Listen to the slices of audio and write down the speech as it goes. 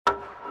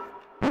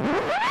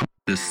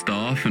The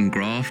Staff and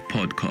Graph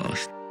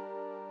Podcast.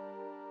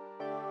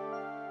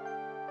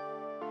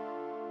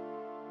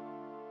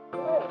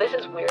 This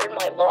is weird.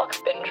 My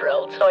lock's been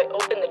drilled, so I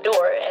open the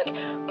door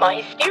and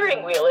my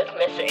steering wheel is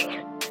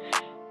missing.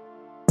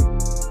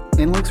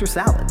 And links are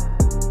salad.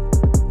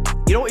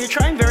 You know what? You're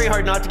trying very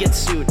hard not to get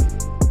sued.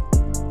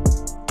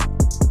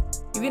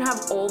 You can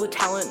have all the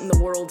talent in the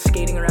world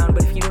skating around,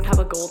 but if you don't have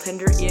a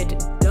goaltender, it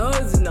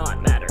does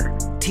not matter.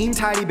 Team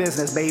Tidy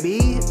Business,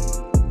 baby.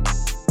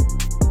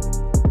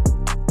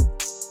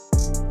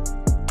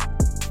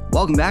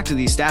 Welcome back to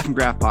the Staff and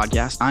Graph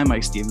Podcast. I'm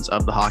Mike Stevens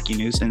of the Hockey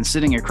News, and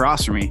sitting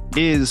across from me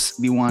is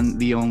the one,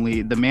 the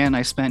only, the man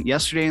I spent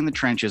yesterday in the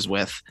trenches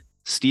with,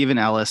 Stephen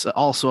Ellis,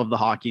 also of the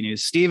Hockey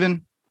News.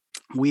 Stephen,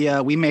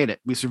 we made it.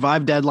 We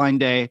survived deadline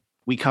day.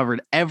 We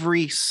covered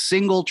every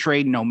single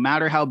trade, no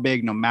matter how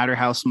big, no matter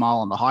how small,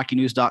 on the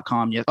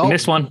hockeynews.com. We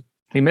missed one.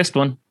 We missed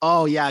one.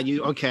 Oh yeah,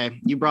 you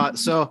brought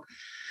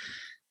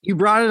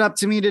it up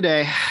to me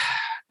today.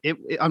 It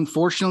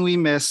unfortunately, we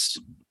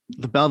missed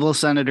the Belleville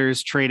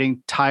Senators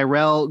trading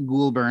Tyrell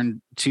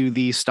Goulburn to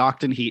the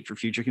Stockton Heat for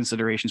future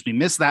considerations. We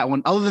missed that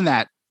one. Other than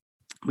that,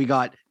 we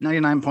got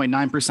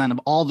 99.9%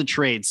 of all the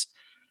trades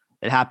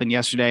that happened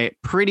yesterday.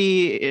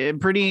 Pretty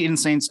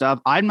insane stuff.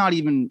 I'm not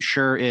even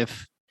sure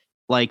if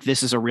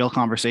this is a real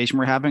conversation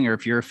we're having, or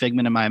if you're a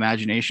figment of my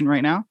imagination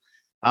right now.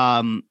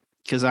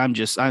 Because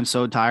I'm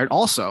so tired.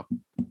 Also,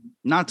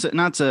 not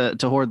to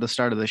hoard the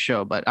start of the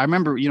show, but I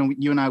remember,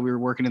 you and I, we were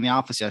working in the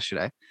office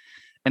yesterday,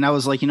 and I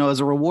was like, as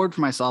a reward for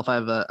myself, I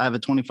have a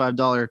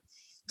 $25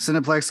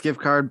 Cineplex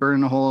gift card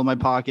burning a hole in my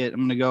pocket.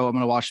 I'm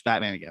gonna watch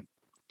Batman again.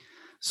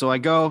 So I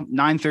go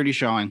 9:30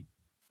 showing,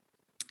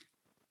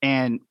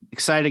 and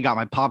excited, got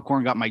my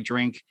popcorn, got my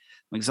drink.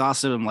 I'm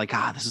exhausted. I'm like,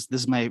 this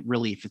is my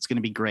relief. It's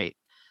gonna be great.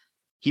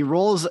 He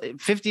rolls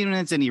 15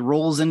 minutes and he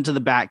rolls into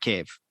the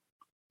Batcave,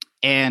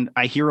 and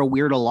I hear a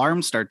weird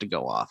alarm start to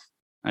go off.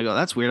 I go,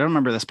 that's weird. I don't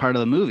remember this part of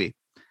the movie.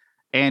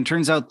 And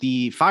turns out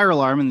the fire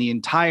alarm in the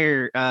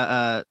entire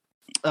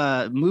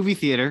movie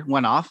theater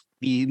went off.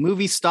 The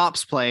movie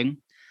stops playing,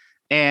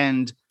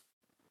 and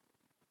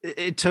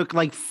it took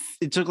like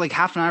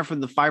half an hour for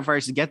the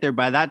firefighters to get there.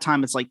 By that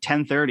time, it's like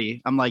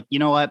 10:30. I'm like, you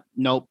know what?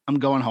 Nope, I'm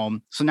going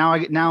home. So now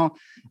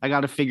I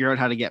got to figure out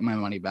how to get my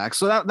money back.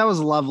 So that was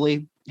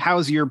lovely.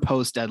 How's your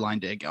post deadline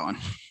day going?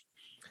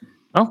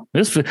 Oh,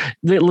 put it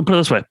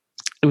this way.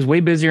 It was way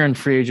busier on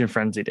free agent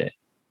frenzy day,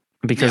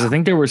 because I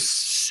think there were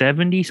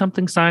 70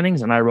 something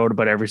signings, and I wrote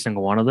about every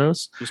single one of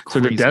those. So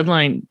the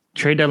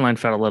trade deadline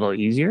felt a little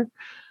easier.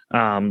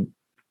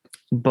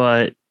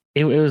 But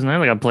it was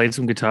nice. I played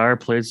some guitar,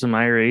 played some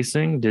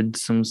iRacing, did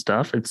some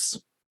stuff. It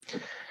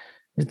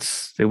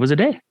was a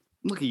day.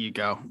 Look at you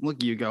go.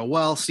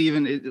 Well,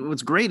 Stephen,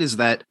 what's great is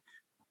that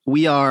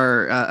we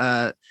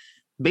are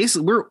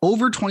basically, we're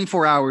over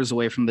 24 hours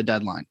away from the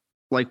deadline.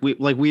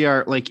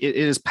 It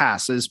is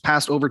past. It is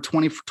past over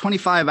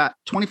 25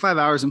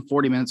 hours and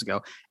 40 minutes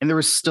ago, and there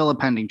was still a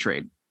pending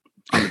trade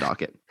on the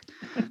docket.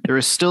 There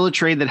is still a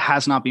trade that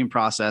has not been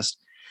processed.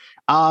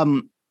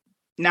 Now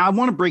I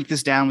want to break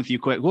this down with you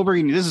quick.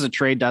 This is a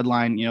trade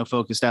deadline,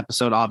 focused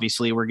episode.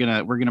 Obviously, we're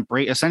gonna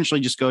essentially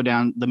just go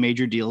down the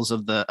major deals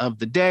of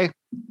the day,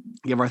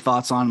 give our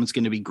thoughts on them. It's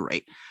going to be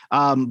great.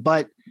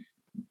 But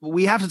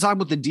we have to talk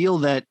about the deal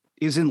that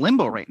is in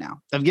limbo right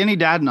now. Evgeny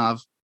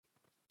Dadonov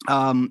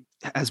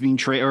has been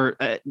traded, or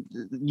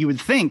you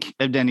would think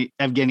Evgeny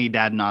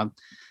Dadonov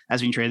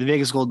has been traded. The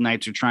Vegas Golden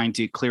Knights are trying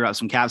to clear out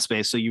some cap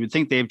space, so you would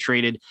think they've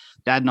traded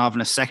Dadonov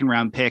in a second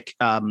round pick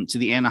to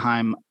the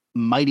Anaheim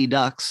Mighty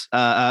Ducks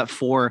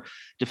for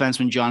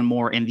defenseman John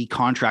Moore and the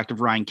contract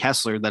of Ryan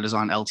Kessler that is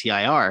on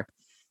LTIR.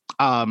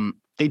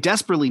 They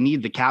desperately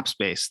need the cap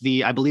space.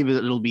 I believe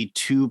it'll be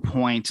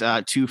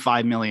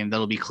 $2.25 million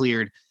that'll be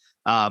cleared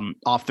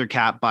off their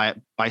cap by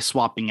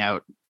swapping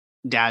out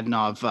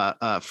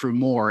Dadonov for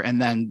Moore,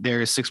 and then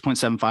there's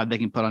 6.75 they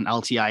can put on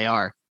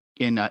LTIR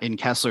in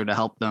Kessler to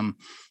help them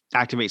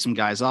activate some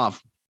guys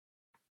off.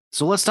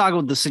 So let's talk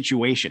about the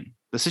situation.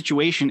 The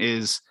situation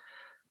is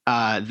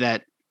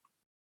that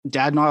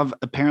Dadonov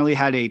apparently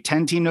had a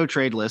 10-team no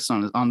trade list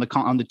on the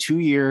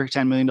 2-year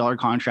 $10 million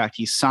contract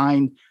he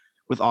signed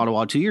with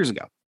Ottawa 2 years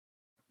ago.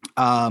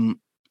 The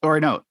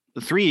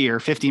 3-year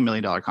 $15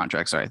 million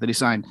contract, that he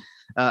signed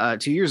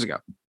 2 years ago.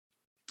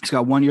 He's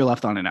got 1 year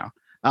left on it now.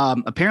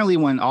 Apparently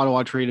when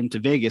Ottawa traded him to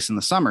Vegas in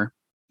the summer,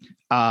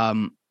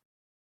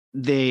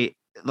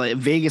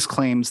 Vegas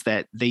claims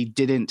that they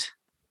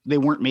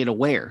weren't made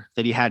aware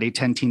that he had a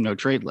 10-team no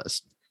trade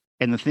list.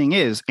 And the thing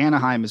is,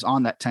 Anaheim is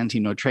on that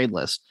 10-team no trade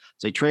list.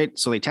 So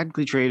they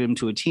technically traded him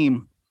to a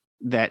team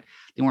that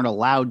they weren't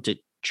allowed to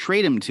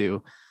trade him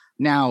to.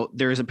 Now,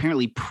 there is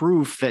apparently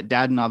proof that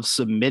Dadonov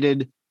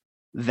submitted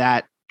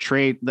that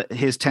trade,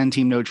 his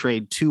 10-team no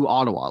trade, to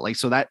Ottawa.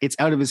 So that it's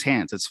out of his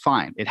hands. It's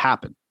fine. It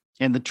happened.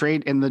 And the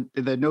trade and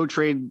the no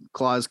trade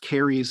clause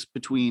carries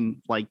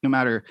between no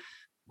matter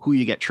who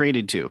you get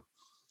traded to.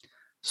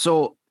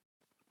 So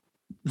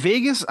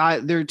Vegas,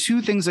 there are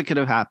two things that could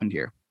have happened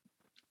here.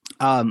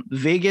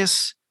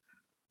 Vegas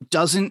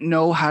doesn't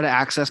know how to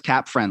access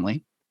Cap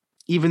Friendly.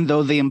 even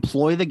though they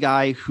employ the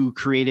guy who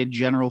created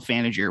General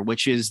Fanager,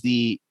 which is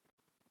the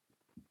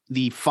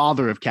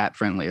father of Cap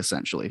Friendly,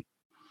 essentially.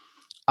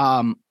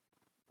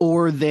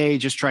 Or they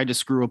just tried to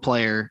screw a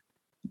player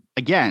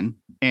again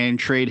and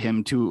trade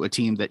him to a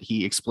team that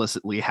he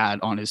explicitly had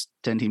on his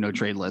 10-team no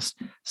trade list.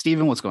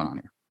 Steven, what's going on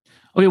here?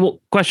 Okay,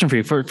 well, question for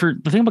you. For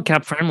the thing about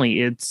Cap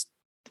Friendly,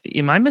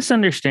 am I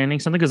misunderstanding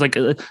something? Because like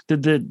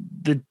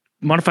the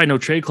modified no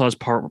trade clause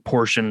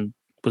portion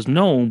was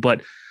known,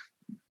 but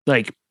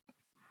like,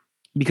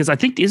 because I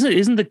think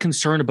isn't the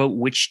concern about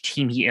which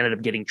team he ended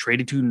up getting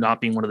traded to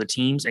not being one of the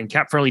teams, and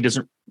Cap Friendly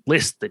doesn't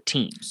list the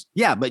teams.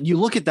 Yeah, but you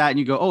look at that and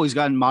you go, oh, he's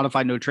got a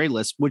modified no trade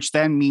list, which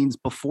then means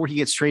before he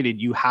gets traded,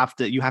 you have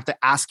to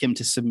ask him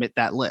to submit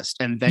that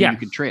list, and then you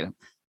can trade him.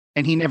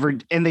 And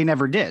they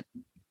never did.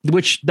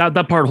 Which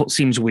that part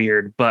seems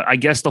weird, but I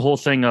guess the whole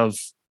thing of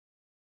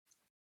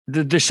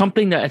there's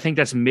something that I think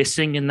that's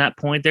missing in that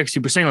point there. Because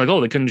you were saying like,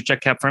 oh, they couldn't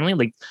check Cap Friendly,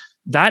 like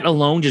that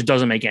alone just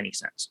doesn't make any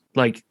sense.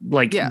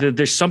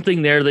 There's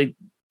something there that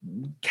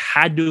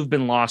had to have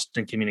been lost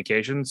in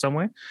communication in some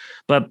way.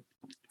 But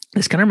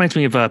this kind of reminds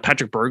me of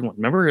Patrick Berglund.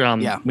 Remember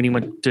when he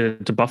went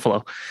to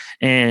Buffalo,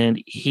 and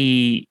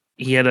he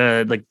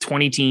had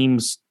 20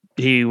 teams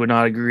he would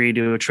not agree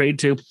to a trade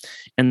to,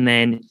 and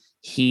then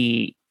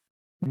he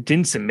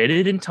didn't submit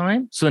it in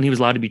time, so then he was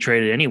allowed to be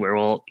traded anywhere.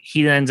 Well,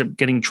 he ends up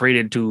getting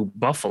traded to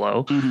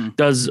Buffalo,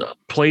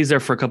 plays there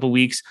for a couple of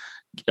weeks,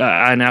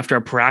 and after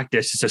a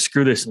practice, says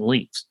screw this and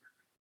leaves.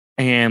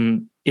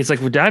 And it's like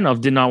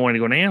Dadonov did not want to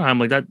go to Anaheim.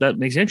 Like that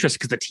makes it interesting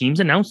because the teams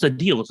announced the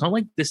deal. It's not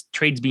like this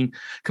trade's being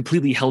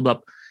completely held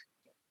up.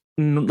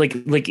 Like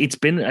it's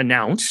been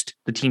announced.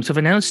 The teams have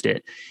announced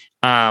it.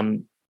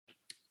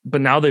 But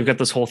now they've got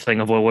this whole thing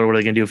of, well, what are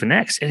they going to do for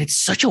next? And it's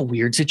such a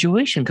weird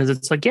situation because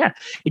it's like, yeah,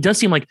 it does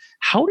seem like,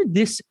 how did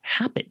this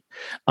happen?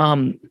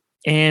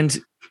 And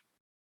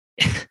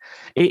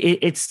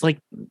it's like,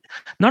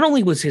 not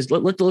only was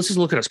let's just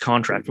look at his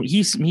contract.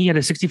 He had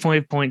a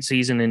 65-point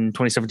season in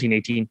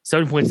 2017-18,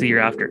 7 points the year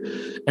after,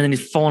 and then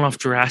he's fallen off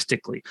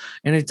drastically.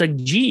 And it's like,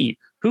 gee,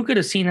 who could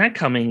have seen that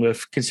coming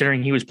with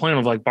considering he was playing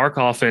with like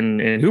Barkov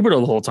and Huberdeau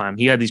the whole time?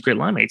 He had these great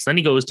line mates. Then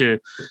he gets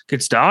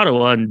to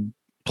Ottawa and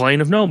playing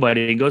with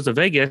nobody. He goes to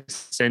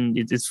Vegas, and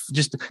it's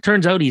just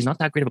turns out he's not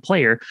that great of a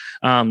player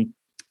when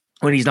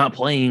he's not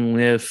playing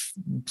with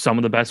some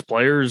of the best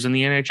players in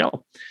the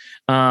NHL.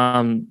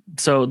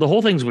 So the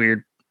whole thing's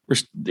weird.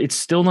 It's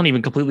still not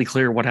even completely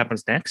clear what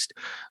happens next.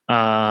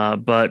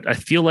 But I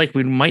feel like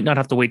we might not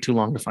have to wait too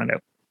long to find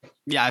out.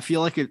 Yeah, I feel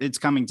like it's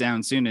coming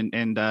down soon,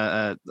 and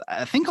I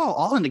think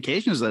all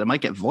indications that it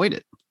might get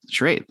voided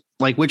trade,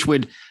 like which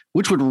would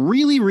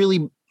really,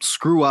 really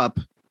screw up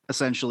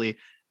essentially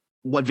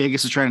what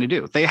Vegas is trying to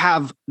do. They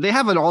have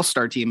an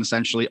all-star team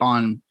essentially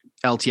on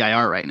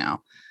LTIR right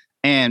now.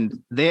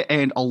 And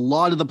a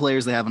lot of the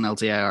players they have on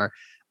LTIR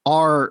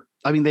are,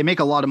 I mean, they make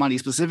a lot of money,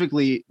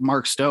 specifically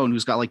Mark Stone,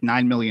 who's got like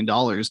 $9 million.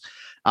 His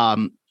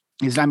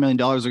 $9 million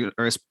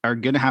are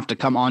going to have to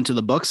come onto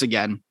the books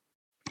again.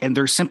 And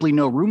there's simply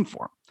no room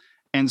for him.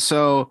 And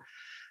so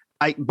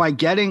by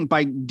getting the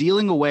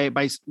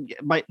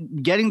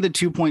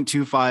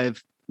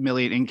 2.25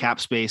 million in cap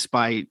space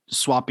by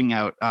swapping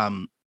out,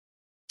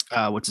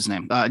 what's his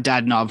name?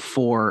 Dadonov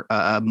for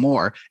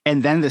more.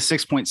 And then the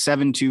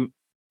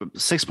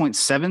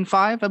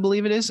 6.75, I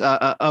believe it is,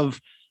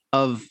 of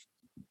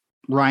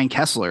Ryan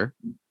Kessler.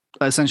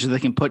 Essentially, they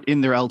can put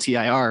in their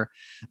LTIR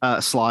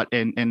slot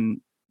and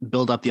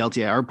build up the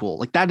LTIR pool.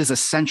 Like that is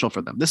essential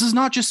for them. This is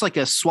not just like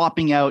a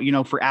swapping out,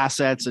 for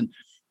assets and,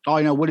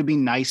 would it be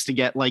nice to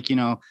get like,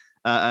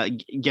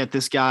 get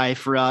this guy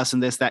for us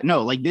and this, that.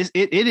 No, like this,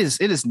 it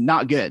is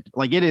not good.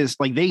 Like it is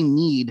like they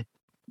need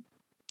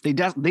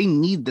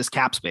this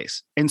cap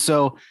space. And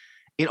so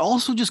it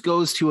also just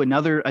goes to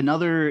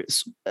another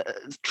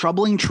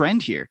troubling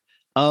trend here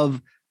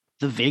of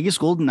the Vegas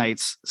Golden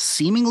Knights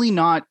seemingly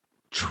not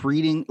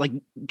treating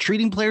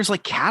players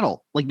like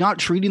cattle, like not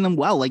treating them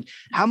well. Like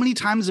how many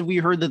times have we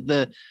heard that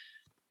the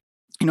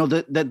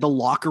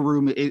locker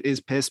room is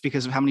pissed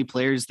because of how many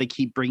players they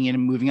keep bringing in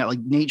and moving out? Like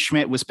Nate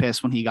Schmidt was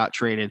pissed when he got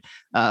traded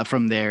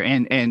from there,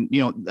 and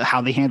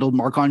how they handled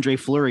Marc-Andre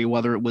Fleury,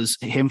 whether it was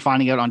him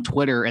finding out on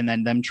Twitter and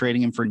then them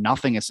trading him for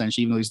nothing,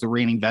 essentially, even though he's the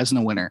reigning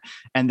Vezina winner.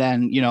 And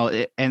then,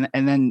 and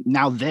then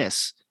now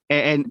this,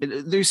 and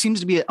there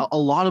seems to be a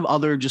lot of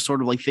other just sort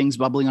of like things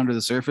bubbling under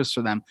the surface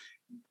for them.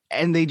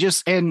 And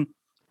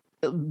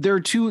there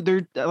are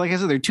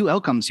two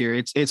outcomes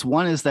here. It's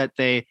one is that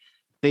they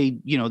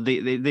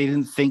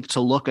didn't think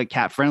to look at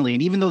Cap Friendly,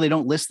 and even though they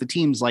don't list the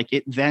teams, like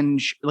it then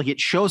it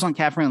shows on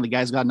Cap Friendly the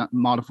guy's got a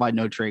modified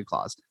no trade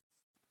clause,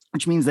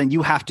 which means then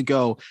you have to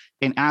go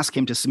and ask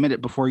him to submit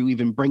it before you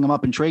even bring him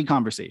up in trade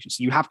conversations.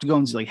 So you have to go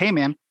and say like, hey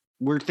man,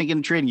 we're thinking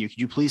of trading you. Could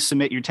you please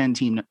submit your 10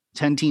 team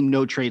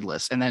no trade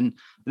list? And then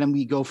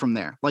we go from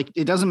there. Like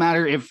it doesn't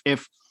matter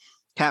if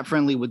Cap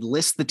Friendly would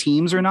list the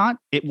teams or not.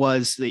 It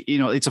was,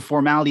 it's a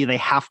formality they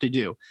have to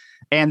do.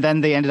 And then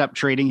they ended up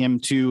trading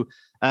him to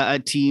a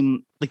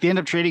team, like they end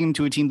up trading him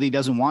to a team that he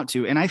doesn't want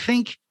to. And I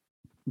think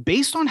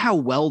based on how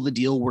well the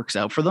deal works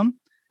out for them,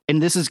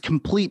 and this is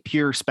complete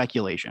pure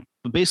speculation,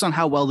 but based on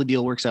how well the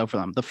deal works out for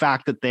them, the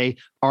fact that they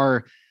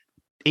are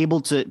able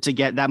to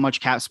get that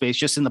much cap space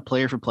just in the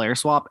player for player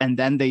swap, and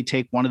then they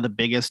take one of the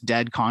biggest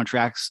dead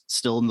contracts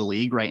still in the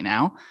league right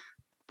now.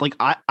 Like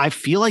I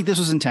feel like this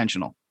was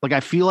intentional. Like I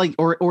feel like,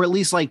 or at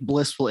least like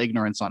blissful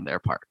ignorance on their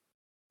part.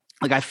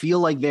 Like I feel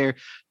like they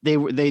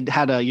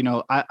had a, you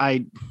know,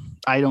 I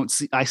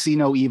see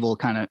no evil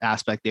kind of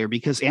aspect there,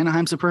 because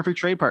Anaheim's a perfect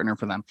trade partner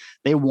for them.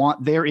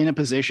 They're in a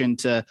position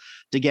to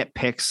get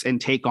picks and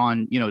take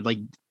on, you know, like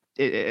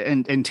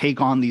and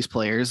take on these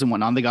players and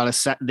whatnot. They got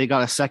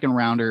a second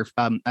rounder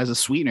as a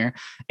sweetener,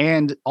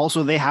 and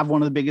also they have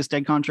one of the biggest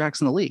dead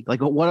contracts in the league.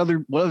 Like what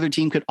other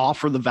team could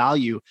offer the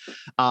value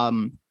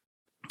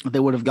they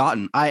would have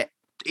gotten?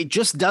 It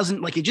just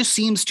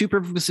seems too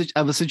perfect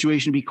of a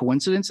situation to be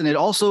coincidence. And it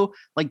also,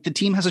 like, the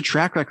team has a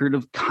track record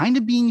of kind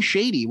of being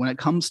shady when it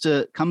comes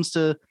to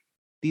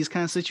these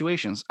kind of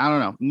situations. I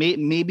don't know.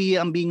 Maybe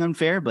I'm being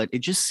unfair, but it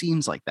just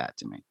seems like that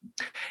to me.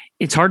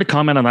 It's hard to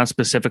comment on that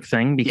specific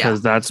thing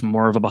because that's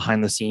more of a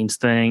behind the scenes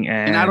thing.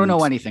 And I don't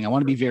know anything. I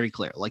want to be very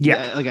clear. Like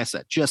I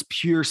said, just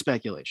pure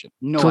speculation.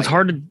 No, so it's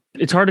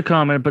hard to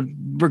comment, but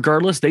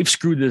regardless, they've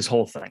screwed this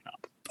whole thing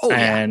up. Oh,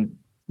 and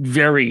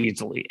very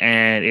easily.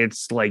 And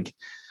it's like,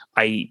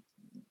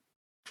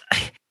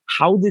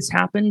 how this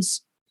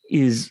happens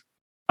is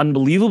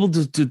unbelievable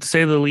to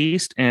say the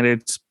least. And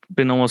it's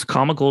been almost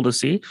comical to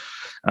see.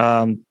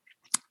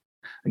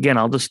 Again,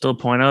 I'll just still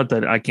point out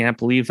that I can't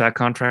believe that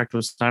contract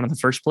was signed in the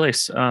first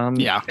place.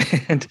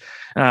 And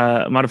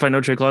modified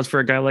no trade clause for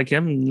a guy like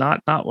him,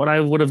 not what I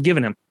would have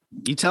given him.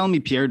 You telling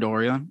me Pierre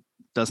Dorion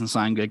doesn't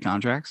sign good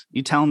contracts?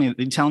 You telling me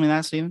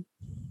that, Steven?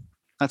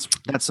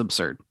 That's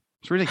absurd.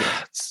 It's ridiculous.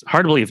 It's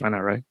hard to believe. I know,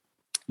 right?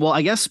 Well,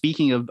 I guess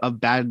speaking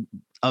of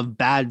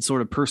bad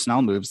sort of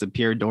personnel moves that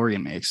Pierre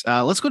Dorion makes,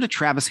 let's go to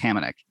Travis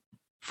Hamonic.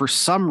 For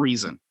some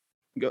reason,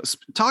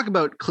 talk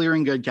about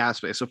clearing good cap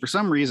space. So for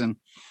some reason,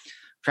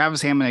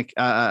 Travis Hamonic,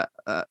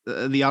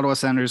 the Ottawa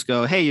Senators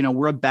go, hey, you know,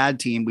 we're a bad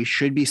team. We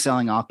should be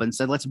selling off. But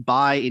instead, let's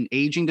buy an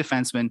aging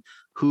defenseman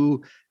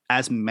who,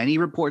 as many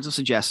reports have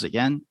suggested,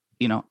 again,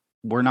 you know,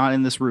 we're not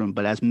in this room,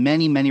 but as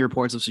many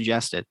reports have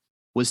suggested,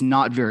 was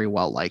not very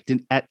well liked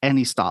at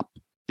any stop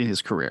in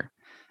his career.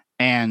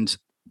 And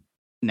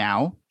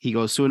now he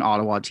goes to an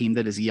Ottawa team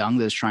that is young,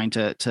 that is trying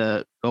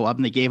to go up,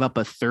 and they gave up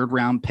a 3rd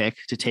round pick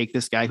to take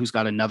this guy who's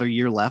got another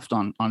year left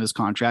on his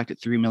contract at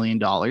 $3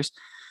 million.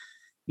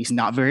 He's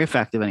not very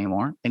effective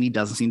anymore, and he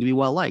doesn't seem to be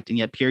well liked. And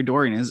yet Pierre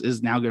Dorion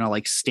is now going to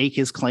like stake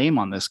his claim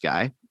on this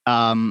guy.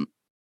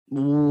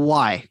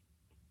 Why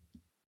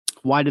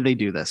did they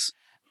do this?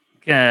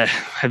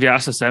 Have you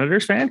asked a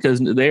Senators fan?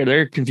 Because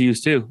they're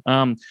confused too.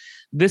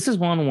 This is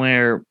one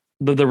where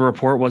the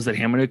report was that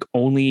Hamonic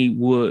only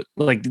would,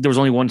 like, there was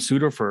only one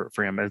suitor for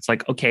him. And it's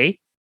like, okay,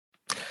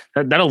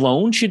 that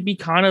alone should be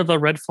kind of a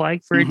red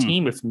flag for a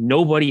team if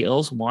nobody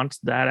else wants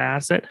that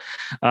asset.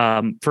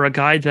 For a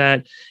guy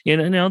that, you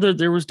know,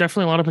 there was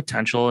definitely a lot of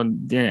potential,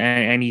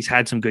 and he's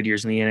had some good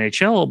years in the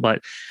NHL,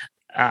 but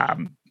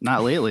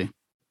not lately.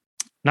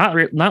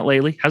 Not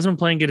lately. Hasn't been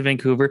playing good at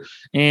Vancouver.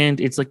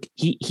 And it's like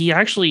he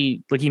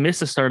actually, like, he missed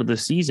the start of the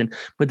season,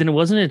 but then it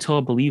wasn't until,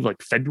 I believe,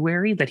 like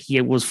February that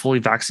he was fully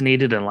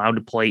vaccinated and allowed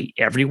to play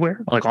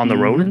everywhere, like on the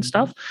road and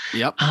stuff.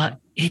 Yep.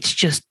 It's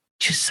just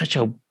such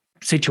a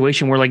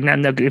situation where, like, now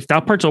if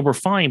that part's over,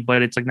 fine,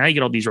 but it's like now you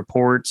get all these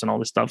reports and all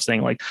this stuff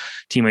saying like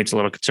teammates a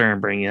little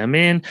concerned bringing him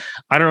in.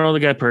 I don't know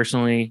the guy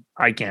personally.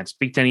 I can't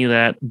speak to any of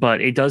that,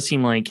 but it does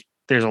seem like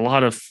there's a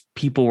lot of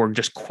people were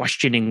just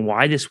questioning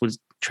why this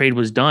trade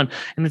was done.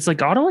 And it's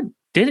like, Ottawa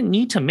didn't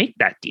need to make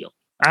that deal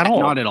at all.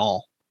 Not at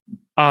all.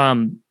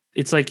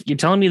 It's like, you're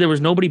telling me there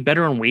was nobody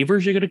better on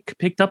waivers you could have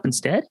picked up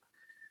instead?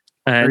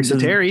 And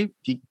Terry,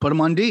 you put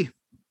him on D.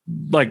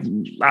 Like,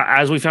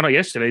 as we found out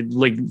yesterday,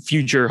 like,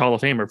 future Hall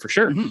of Famer for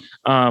sure.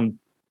 Can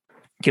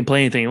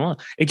play anything you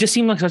want. It just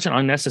seemed like such an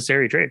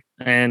unnecessary trade.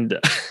 And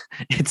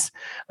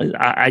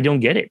I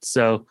don't get it.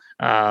 So,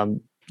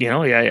 you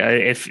know,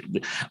 if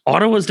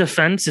Ottawa's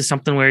defense is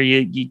something where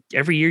you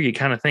every year you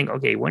kind of think,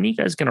 okay, when are you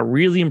guys going to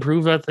really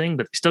improve that thing?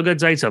 But they still got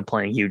Zaitsev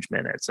playing huge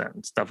minutes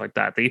and stuff like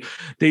that.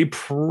 They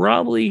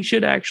probably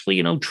should actually,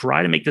 you know,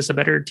 try to make this a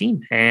better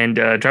team. And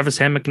Travis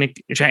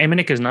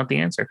Hamonic is not the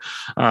answer.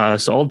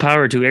 So all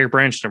power to Eric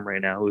Branstrom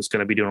right now, who's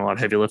going to be doing a lot of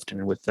heavy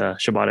lifting with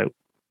Shabbat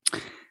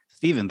out.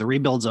 Steven, the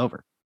rebuild's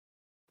over.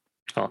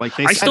 Like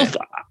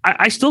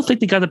I still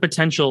think they got the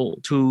potential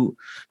to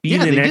be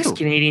the next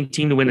Canadian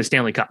team to win the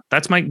Stanley Cup.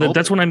 That's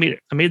when I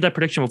made that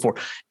prediction before.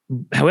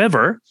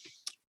 However,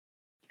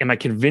 am I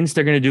convinced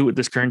they're going to do it with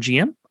this current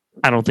GM?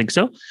 I don't think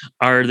so.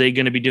 Are they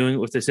going to be doing it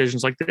with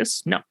decisions like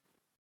this? No.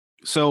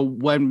 So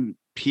when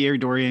Pierre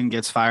Dorion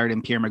gets fired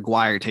and Pierre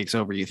McGuire takes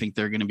over, you think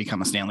they're going to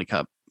become a Stanley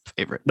Cup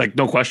favorite? Like,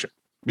 no question,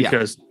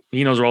 because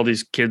he knows where all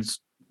these kids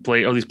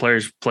play, all these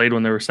players played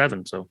when they were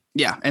 7. So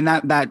yeah, and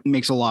that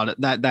makes a lot of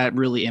that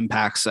really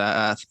impacts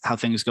how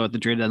things go at the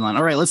trade deadline.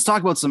 All right, let's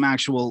talk about some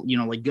actual, you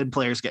know, like, good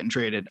players getting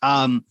traded.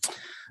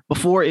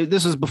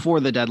 This was before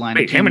the deadline.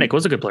 Wait, Hamonic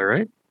was a good player,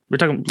 right? We're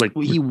talking like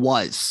he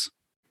was.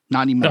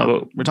 not anymore.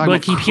 No, We're talking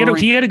like about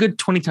he had a good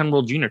 2010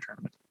 World Junior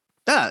tournament.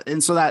 Yeah,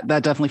 and so that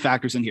definitely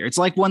factors in here. It's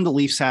like when the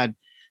Leafs are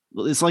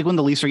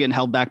getting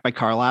held back by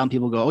Carlisle, and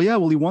people go, "Oh yeah,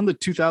 well he won the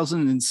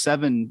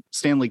 2007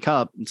 Stanley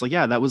Cup." It's like,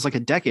 yeah, that was like a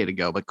decade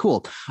ago, but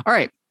cool. All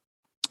right,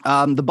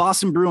 the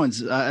Boston Bruins.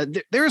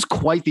 There is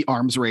quite the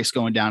arms race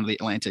going down to the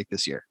Atlantic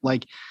this year.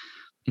 Like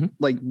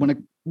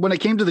when it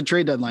came to the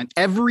trade deadline,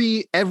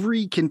 every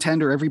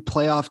contender, every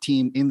playoff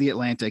team in the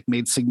Atlantic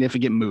made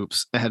significant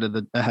moves ahead of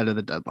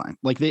the deadline.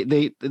 Like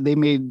they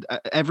made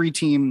every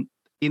team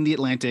in the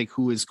Atlantic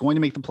who is going to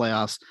make the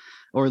playoffs,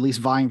 or at least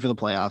vying for the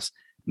playoffs,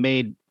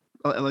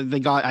 they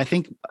got, I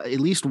think,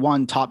 at least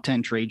one top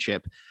 10 trade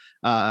chip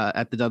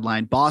at the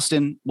deadline.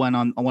 Boston went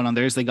on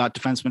theirs. They got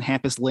defenseman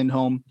Hampus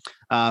Lindholm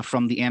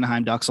from the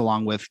Anaheim Ducks,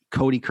 along with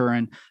Cody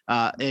Curran,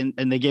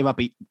 and they gave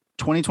up a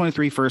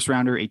 2023 first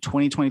rounder, a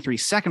 2023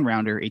 second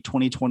rounder, a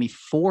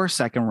 2024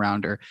 second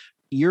rounder,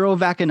 Euro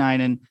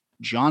Vakanainen,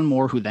 John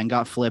Moore, who then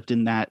got flipped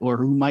in that, or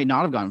who might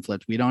not have gotten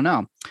flipped, we don't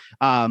know,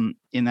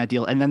 in that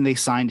deal. And then they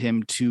signed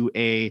him to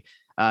an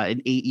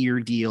 8-year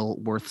deal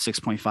worth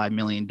 $6.5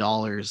 million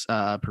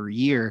per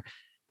year.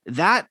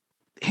 That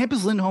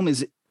Hampus Lindholm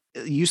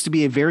used to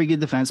be a very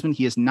good defenseman.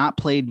 He has not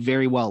played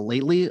very well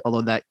lately,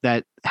 although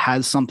that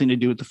has something to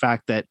do with the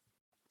fact that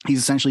he's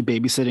essentially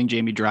babysitting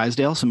Jamie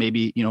Drysdale. So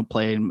maybe,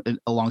 playing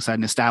alongside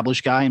an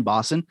established guy in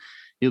Boston,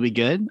 he'll be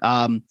good.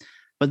 But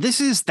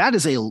that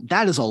is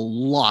a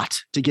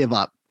lot to give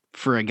up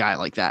for a guy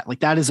like that.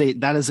 Like that is a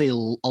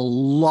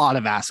lot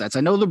of assets.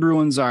 I know the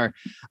Bruins are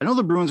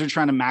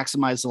trying to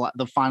maximize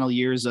the final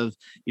years of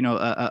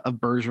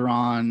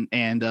Bergeron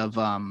and of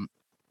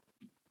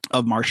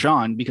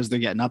Marchand, because they're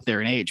getting up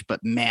there in age. But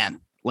man,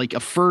 like a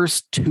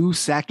first 2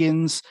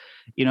 seconds,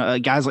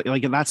 guys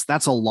like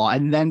that's a lot.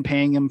 And then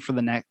paying him for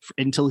the next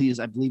until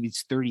I believe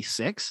he's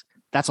 36.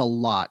 That's a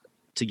lot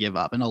to give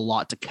up and a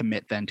lot to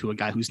commit then to a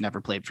guy who's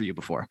never played for you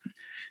before.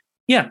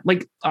 Yeah,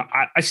 like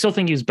I still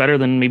think he's better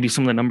than maybe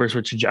some of the numbers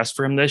would suggest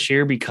for him this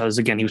year, because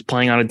again, he was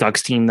playing on a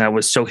Ducks team that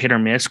was so hit or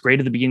miss, great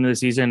at the beginning of the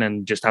season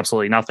and just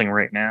absolutely nothing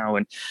right now.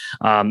 And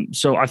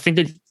so I think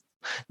that,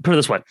 put it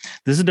this way,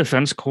 this is a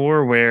defense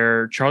core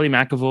where Charlie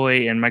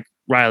McAvoy and Mike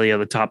Riley are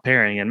the top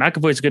pairing, and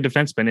McAvoy's a good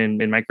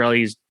defenseman, and Mike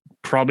Riley's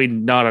probably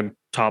not a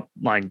top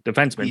line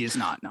defenseman. He is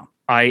not, no.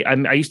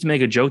 I used to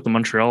make a joke that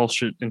Montreal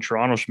and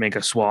Toronto should make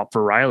a swap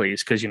for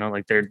Riley's, because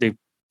like they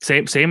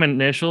same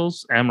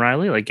initials, M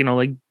Riley, like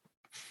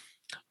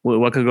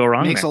what could go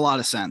wrong? Makes a lot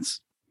of sense.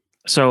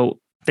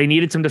 So they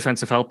needed some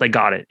defensive help. They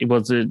got it.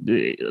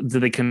 Did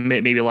they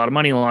commit maybe a lot of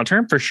money long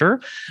term? For sure.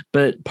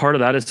 But part of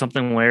that is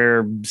something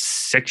where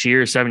 7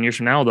 years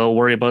from now, they'll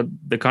worry about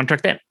the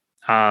contract then.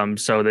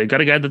 So they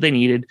got a guy that they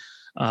needed,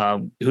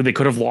 who they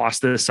could have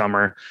lost this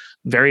summer.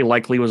 Very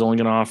likely was only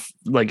going to off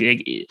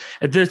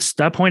at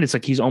that point. It's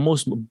like he's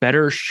almost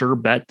better sure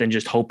bet than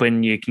just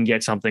hoping you can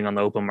get something on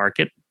the open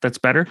market that's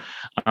better.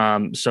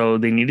 So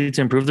they needed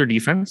to improve their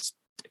defense.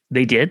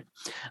 They did,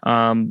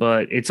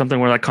 but it's something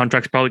where that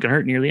contract's probably going to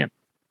hurt near the end.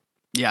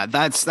 Yeah,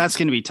 that's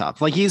going to be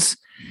tough. Like I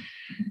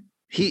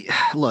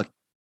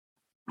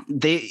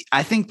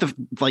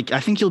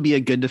think he'll be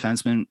a good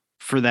defenseman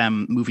for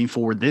them moving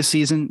forward this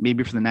season,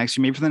 maybe for the next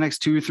year, maybe for the next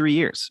 2 or 3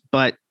 years.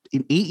 But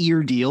an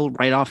 8-year deal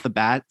right off the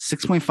bat,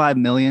 $6.5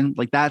 million,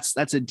 like that's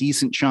a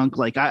decent chunk.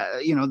 Like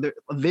they're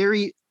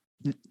very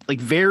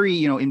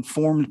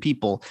informed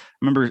people. I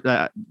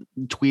remember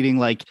tweeting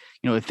like,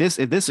 if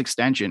this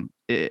extension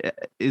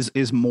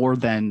is more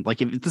than,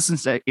 like, if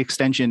this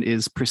extension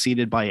is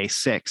preceded by a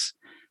 6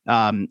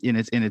 in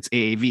its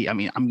AAV, I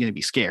mean, I'm going to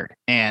be scared.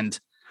 And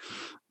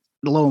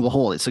lo and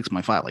behold, it's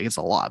 6.5. Like, it's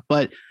a lot,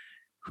 but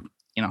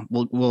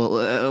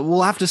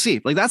we'll have to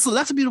see. Like, that's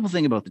a beautiful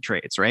thing about the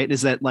trades, right?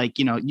 Is that, like,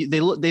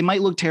 they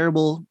might look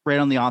terrible right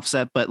on the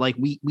offset, but like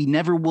we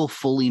never will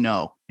fully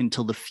know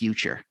until the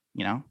future.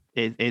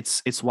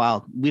 It's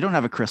wild. We don't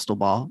have a crystal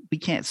ball. We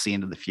can't see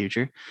into the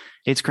future.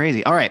 It's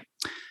crazy. All right.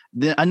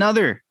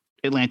 Another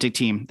Atlantic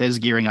team that is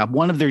gearing up,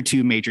 one of their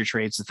 2 major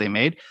trades that they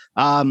made,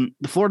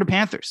 the Florida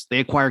Panthers. They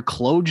acquired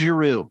Claude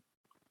Giroux,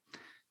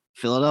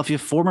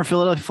 former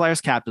Philadelphia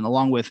Flyers captain,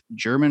 along with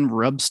German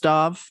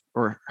Rubstov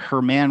or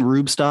Herman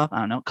Rubstov, I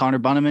don't know, Connor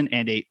Bunneman,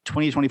 and a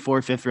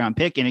 2024 5th-round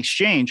pick in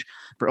exchange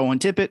for Owen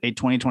Tippett, a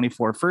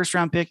 2024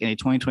 first-round pick, and a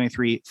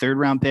 2023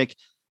 third-round pick.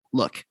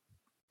 Look,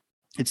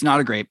 it's not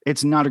a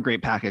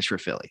great package for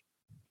Philly.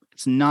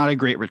 It's not a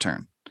great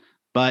return,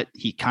 but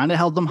he kind of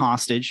held them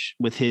hostage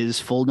with his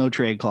full no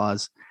trade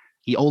clause.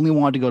 He only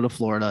wanted to go to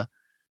Florida.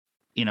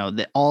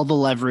 All the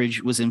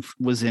leverage was in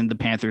the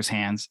Panthers'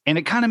 hands, and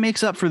it kind of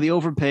makes up for the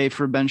overpay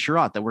for Ben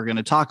Sherratt that we're going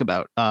to talk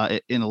about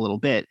in a little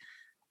bit.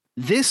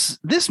 This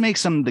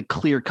makes them the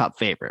clear-cut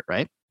favorite,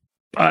 right?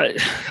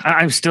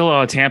 I'm still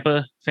a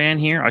Tampa fan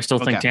here. I still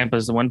think Tampa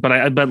is the one,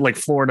 but like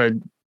Florida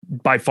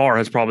by far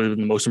has probably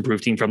been the most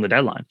improved team from the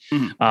deadline.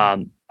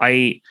 Mm-hmm.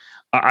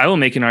 I will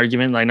make an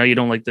argument. I know you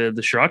don't like the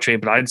Sherratt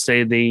trade, but I'd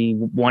say they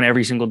won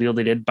every single deal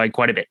they did by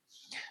quite a bit.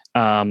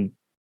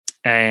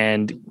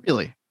 And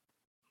really,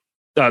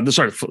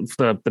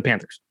 the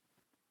Panthers.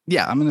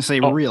 Yeah, I'm going to say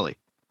really.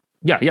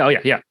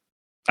 Yeah.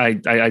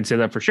 I'd say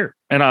that for sure.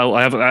 And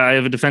I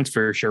have a defense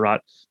for Sherratt,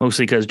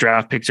 mostly because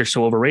draft picks are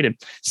so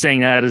overrated.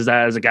 Saying that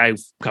as a guy who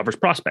covers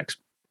prospects.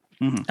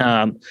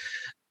 Mm-hmm.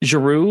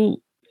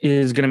 Giroux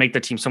is going to make the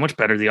team so much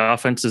better. The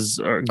offenses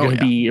are going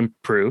to be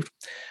improved.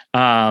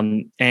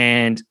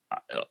 And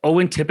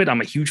Owen Tippett,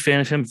 I'm a huge fan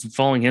of him,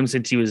 following him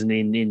since he was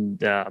in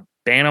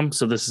Bantam.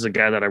 So this is a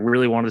guy that I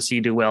really want to see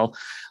do well.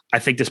 I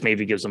think this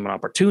maybe gives them an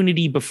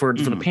opportunity, but for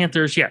the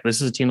Panthers,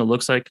 this is a team that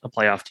looks like a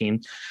playoff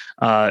team.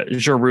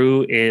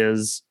 Giroux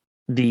is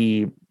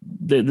the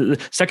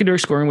secondary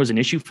scoring was an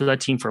issue for that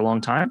team for a long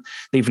time.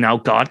 They've now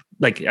got,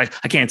 like, I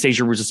can't say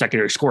Giroux's a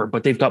secondary scorer,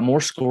 but they've got more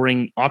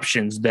scoring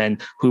options than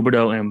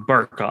Huberdeau and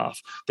Barkov.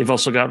 They've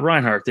also got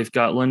Reinhardt. They've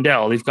got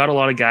Lundell. They've got a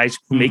lot of guys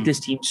who make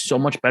this team so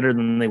much better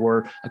than they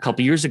were a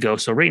couple years ago.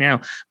 So right now,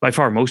 by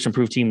far, most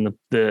improved team in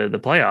the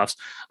playoffs,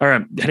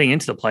 or heading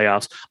into the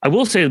playoffs. I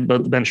will say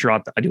about Ben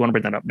Sherratt, I do want to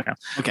bring that up now.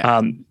 Okay.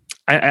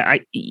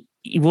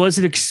 Was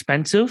it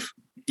expensive?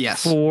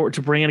 Yes.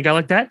 To bring in a guy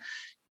like that?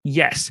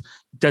 Yes.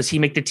 Does he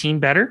make the team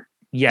better?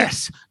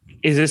 Yes.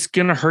 Is this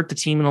going to hurt the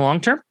team in the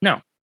long term?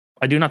 No,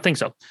 I do not think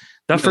so.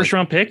 That first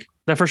round pick is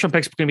going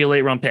to be a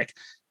late round pick.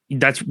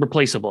 That's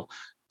replaceable.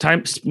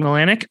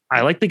 Milanic,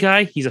 I like the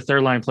guy. He's a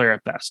third line player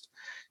at best.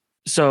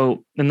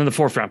 So, and then the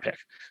fourth round pick.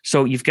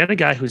 So you've got a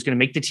guy who's going to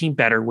make the team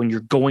better when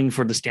you're going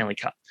for the Stanley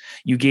Cup.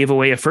 You gave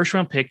away a first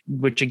round pick,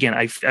 which again,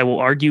 I will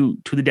argue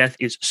to the death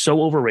is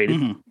so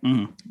overrated.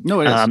 No,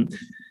 it is.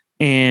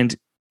 And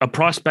a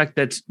prospect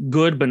that's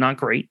good, but not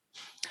great.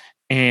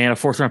 And a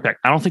fourth round pick.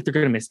 I don't think they're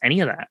going to miss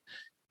any of that.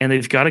 And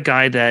they've got a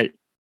guy that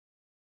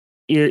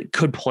it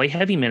could play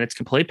heavy minutes,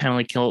 can play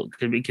penalty kill,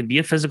 could be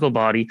a physical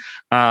body.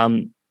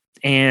 And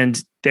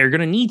they're going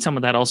to need some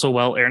of that also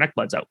while Aaron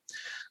Ekblad's out.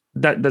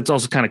 That's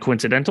also kind of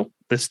coincidental.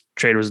 This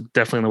trade was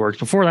definitely in the works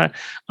before that.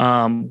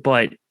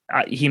 But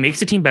he makes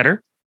the team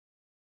better.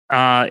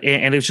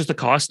 And it's just the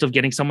cost of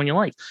getting someone you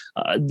like.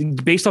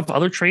 Based off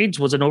other trades,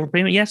 was an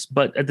overpayment? Yes.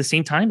 But at the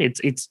same time,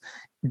 it's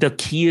the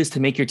key is to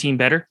make your team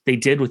better. They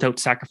did without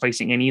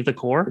sacrificing any of the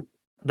core.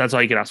 That's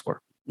all you can ask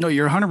for. No,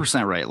 you're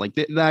 100% right. Like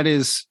that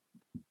is,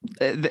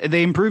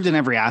 they improved in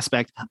every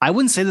aspect. I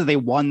wouldn't say that they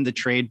won the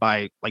trade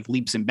by like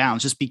leaps and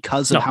bounds just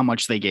because of how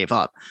much they gave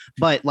up.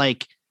 But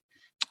like,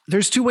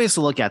 there's two ways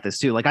to look at this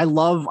too. Like I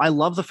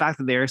love the fact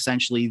that they're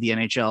essentially the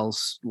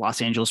NHL's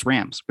Los Angeles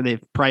Rams, where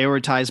they've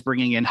prioritized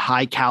bringing in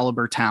high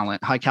caliber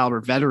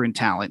veteran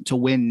talent to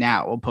win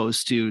now,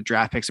 opposed to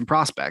draft picks and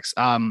prospects.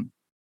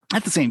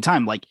 At the same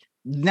time, like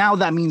now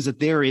that means that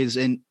there is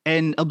an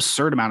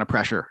absurd amount of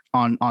pressure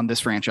on this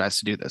franchise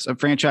to do this. A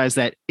franchise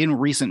that in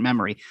recent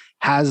memory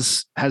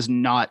has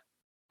not,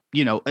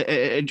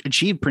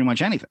 achieved pretty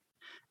much anything.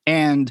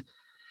 And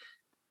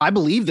I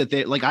believe that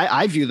they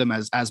I view them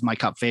as my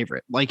Cup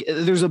favorite. Like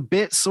there's a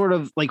bit sort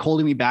of like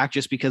holding me back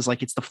just because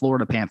like it's the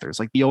Florida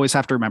Panthers. Like you always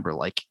have to remember,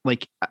 like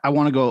I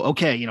want to go,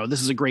 okay,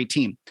 this is a great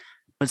team,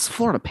 but it's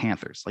Florida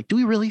Panthers. Like, do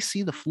we really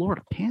see the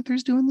Florida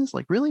Panthers doing this?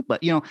 Like really?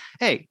 But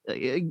hey,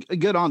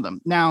 good on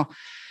them. Now,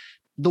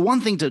 the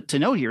one thing to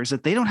note here is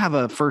that they don't have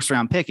a first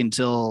round pick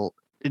until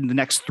in the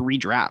next 3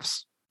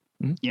 drafts,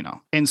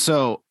 and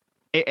so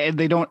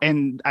they don't,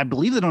 and I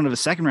believe they don't have a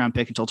second round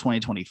pick until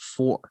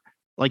 2024.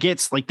 Like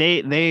it's like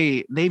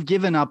they've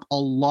given up a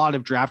lot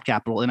of draft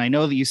capital. And I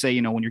know that you say,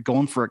 when you're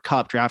going for a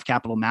cup, draft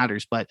capital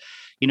matters, but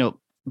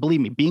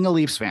believe me, being a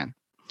Leafs fan,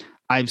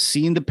 I've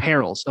seen the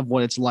perils of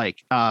what it's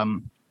like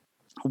being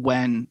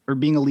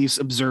a Leafs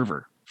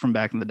observer from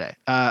back in the day.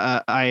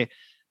 I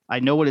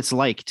know what it's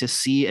like to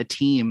see a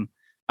team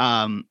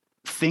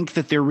think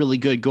that they're really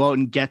good, go out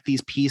and get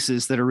these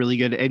pieces that are really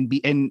good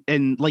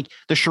and like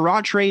the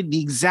Sherratt trade, the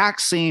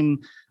exact same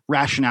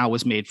rationale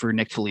was made for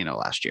Nick Foligno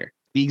last year.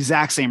 The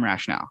exact same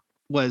rationale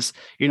was,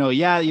 they're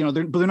not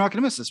going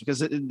to miss this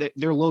because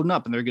they're loading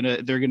up and they're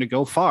going to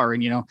go far.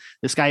 And,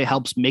 this guy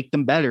helps make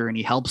them better. And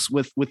he helps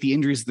with the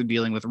injuries they're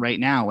dealing with right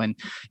now. And,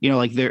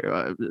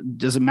 there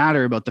doesn't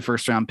matter about the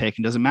first round pick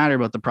and doesn't matter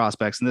about the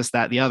prospects and this,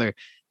 that, the other.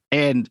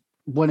 And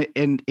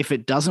if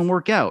it doesn't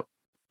work out,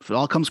 if it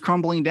all comes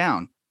crumbling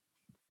down,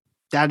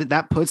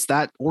 that puts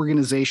that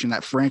organization,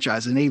 that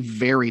franchise in a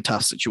very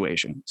tough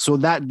situation. So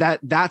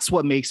that's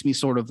what makes me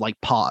sort of like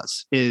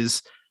pause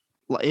is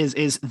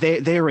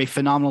they are a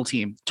phenomenal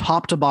team,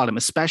 top to bottom.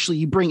 Especially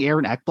you bring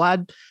Aaron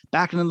Ekblad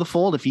back into the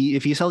fold. If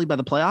he's healthy by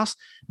the playoffs,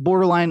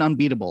 borderline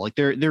unbeatable. Like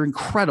they're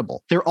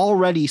incredible. They're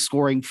already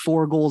scoring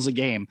 4 goals a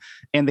game,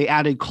 and they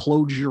added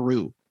Claude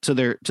Giroux to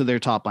their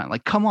top line.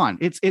 Like, come on,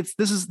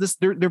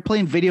 they're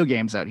playing video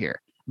games out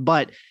here.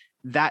 But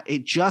that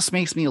it just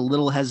makes me a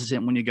little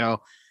hesitant when you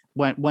go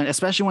when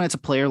especially when it's a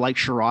player like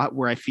Sherratt,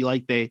 where I feel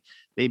like they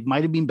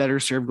might have been better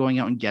served going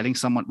out and getting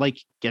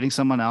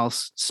someone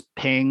else,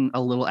 paying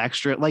a little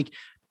extra. Like,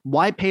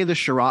 why pay the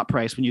Sherratt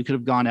price when you could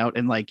have gone out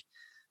and like,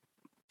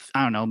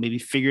 I don't know, maybe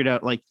figured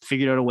out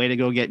a way to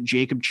go get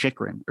Jacob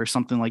Chikrin or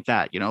something like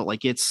that.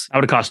 That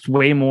would have cost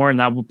way more, and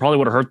that probably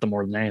would have hurt them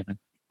more than anything.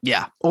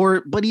 Yeah.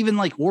 Or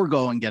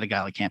go and get a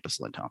guy like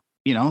Hampus Lindholm,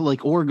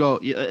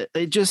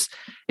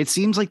 it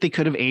seems like they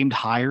could have aimed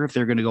higher if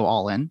they're going to go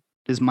all in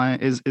is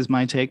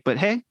my take. But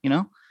hey,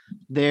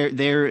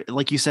 They're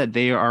like you said,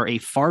 they are a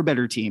far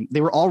better team.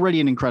 They were already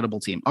an incredible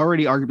team,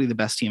 already arguably the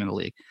best team in the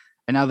league,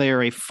 and now they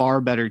are a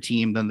far better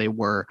team than they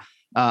were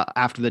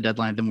after the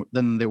deadline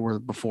than they were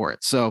before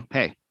it. So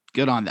hey,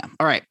 good on them.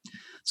 All right,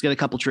 let's get a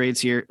couple trades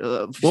here.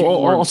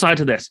 Also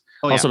to this.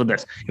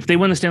 If they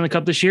win the Stanley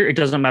Cup this year, it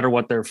doesn't matter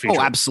what their future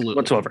absolutely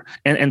whatsoever,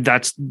 and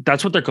that's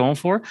what they're going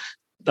for.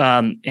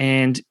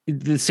 And at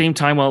the same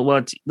time,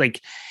 it's like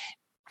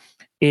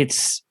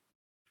it's.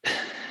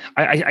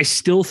 I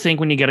still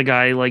think when you get a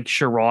guy like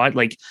Sherrod,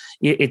 like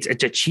it's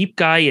a cheap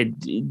guy.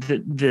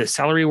 The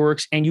salary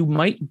works, and you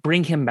might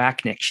bring him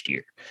back next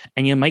year,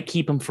 and you might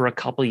keep him for a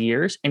couple of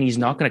years, and he's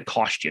not going to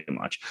cost you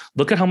much.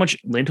 Look at how much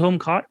Lindholm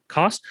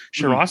cost.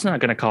 Sherrod's not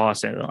going to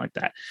cost anything like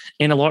that.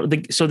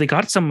 And so they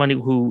got somebody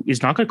who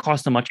is not going to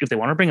cost them much if they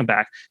want to bring him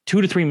back,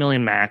 $2 to $3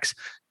 million max.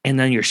 And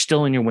then you're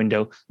still in your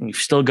window, and you've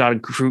still got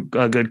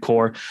a good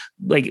core.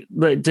 Like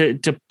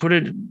to put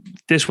it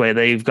this way,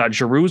 they've got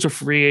Giroux's a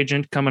free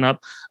agent coming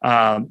up.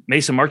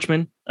 Mason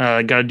Marchman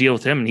got to deal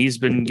with him, and he's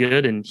been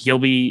good, and he'll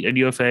be a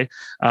UFA.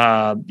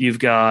 You've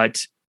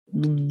got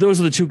those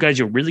are the two guys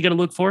you really got to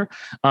look for.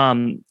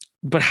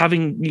 But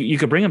you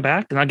could bring him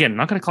back, and again,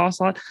 not going to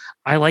cost a lot.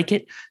 I like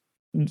it.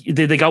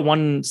 They got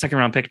 1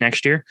 second-round pick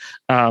next year.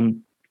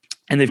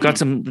 And they've got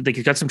some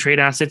trade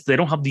assets. They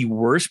don't have the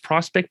worst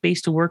prospect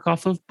base to work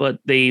off of, but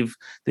they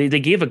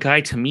gave a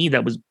guy to me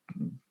that was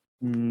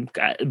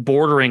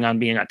bordering on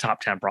being a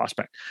top 10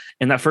 prospect.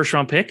 And that first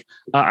round pick,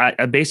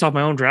 based off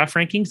my own draft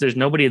rankings, there's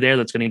nobody there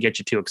that's going to get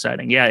you too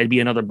exciting. Yeah, it'd be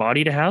another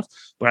body to have,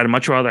 but I'd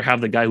much rather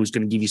have the guy who's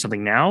going to give you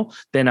something now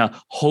than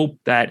hope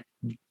that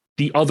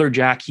the other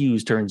Jack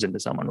Hughes turns into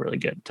someone really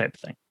good type of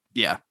thing.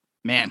 Yeah,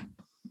 man,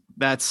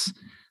 that's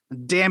a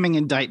damning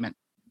indictment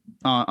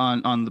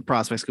on the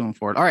prospects going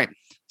forward. All right,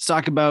 let's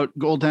talk about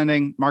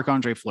goaltending.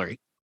 Marc-Andre Fleury,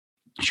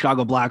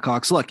 Chicago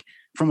Blackhawks. Look,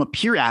 from a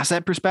pure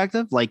asset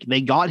perspective, like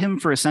they got him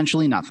for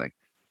essentially nothing.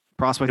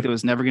 Prospect that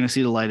was never going to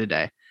see the light of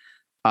day.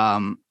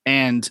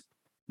 And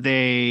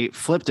they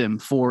flipped him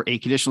for a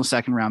conditional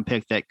second round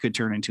pick that could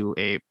turn into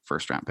a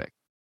first round pick.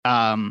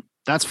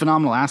 That's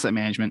phenomenal asset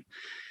management.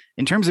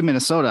 In terms of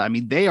Minnesota, I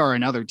mean, they are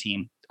another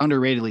team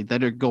underratedly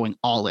that are going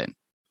all in.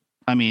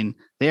 I mean,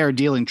 they are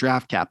dealing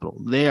draft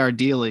capital. They are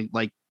dealing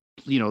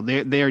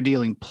they are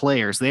dealing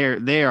players.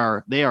 They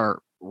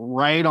are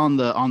right on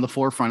the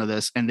forefront of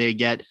this, and they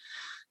get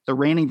the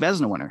reigning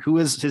Vezina winner, who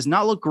has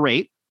not looked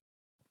great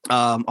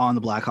on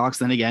the Blackhawks.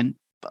 Then again,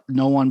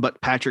 no one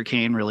but Patrick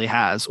Kane really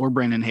has, or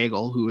Brandon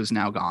Hagel, who is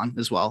now gone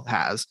as well,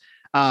 has.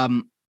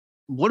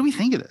 What do we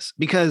think of this?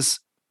 Because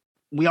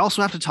we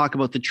also have to talk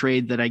about the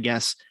trade that I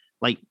guess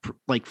like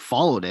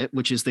followed it,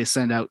 which is they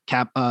send out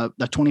a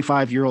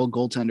 25-year-old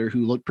goaltender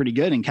who looked pretty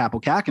good in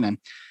Kaapo Kähkönen,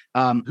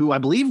 who I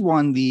believe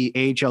won the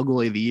AHL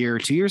Goalie of the Year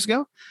 2 years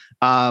ago.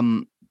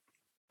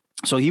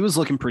 So he was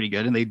looking pretty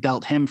good, and they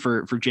dealt him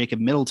for Jacob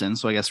Middleton.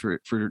 So I guess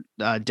for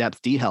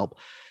depth D help,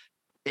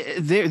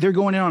 they're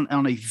going in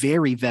on a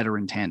very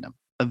veteran tandem,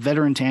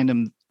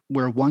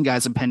 where one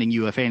guy's a pending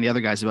UFA and the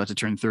other guy's about to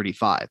turn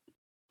 35.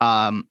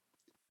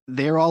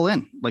 They're all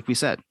in, like we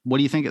said. What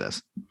do you think of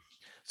this?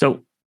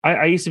 So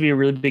I used to be a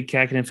really big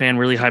Kähkönen fan,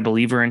 really high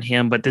believer in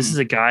him, but this is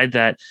a guy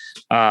that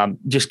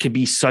just could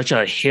be such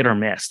a hit or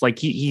miss. Like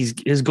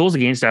his goals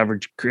against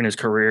average in his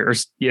career,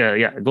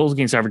 goals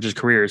against average in his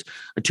career is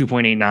a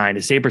 2.89.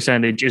 His save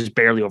percentage is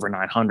barely over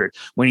 900.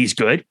 When he's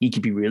good, he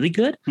could be really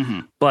good,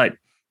 but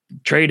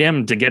trade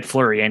him to get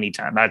Fleury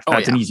anytime.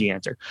 That's an easy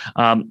answer.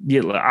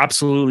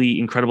 Absolutely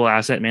incredible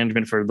asset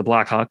management for the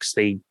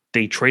Blackhawks.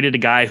 They traded a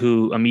guy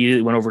who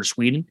immediately went over to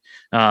Sweden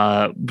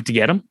to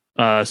get him.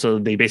 So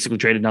they basically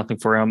traded nothing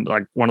for him.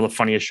 Like one of the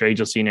funniest trades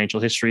you'll see in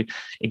NHL history.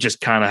 It just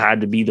kind of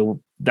had to be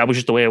that was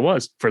just the way it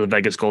was for the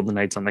Vegas Golden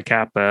Knights on the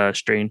cap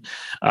strain.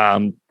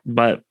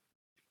 But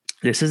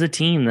this is a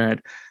team that,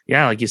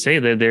 like you say,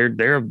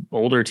 they're an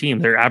older team.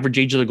 Their average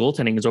age of the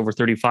goaltending is over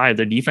 35.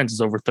 Their defense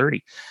is over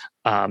 30.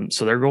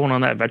 So they're going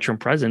on that veteran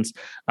presence.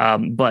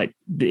 But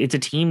it's a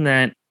team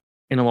that,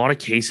 in a lot of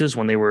cases,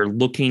 when they were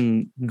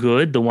looking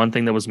good, the one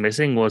thing that was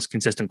missing was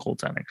consistent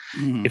goaltending.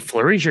 If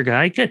Fleury's your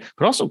guy, good.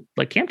 But also,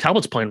 like Cam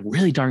Talbot's playing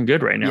really darn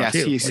good right now. Yes,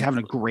 too. He's having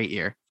a great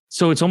year.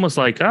 So it's almost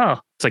like,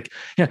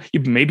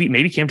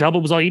 maybe Cam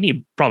Talbot was all you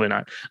need. Probably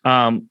not.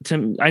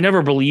 I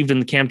never believed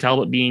in Cam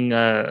Talbot being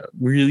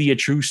really a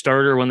true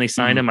starter when they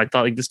signed him. I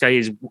thought like this guy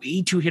is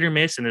way too hit or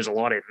miss, and there's a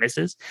lot of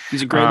misses.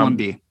 He's a great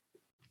 1B.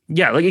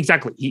 Yeah, like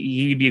exactly.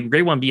 He'd be a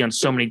great 1B on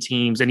so many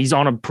teams, and he's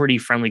on a pretty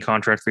friendly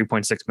contract,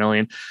 $3.6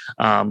 million.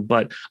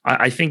 But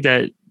I think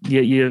that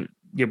you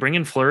bring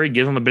in Fleury,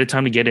 give him a bit of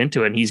time to get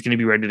into it, and he's going to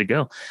be ready to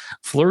go.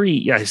 Fleury,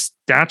 his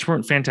stats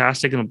weren't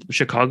fantastic in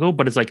Chicago,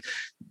 but it's like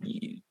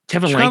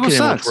Kevin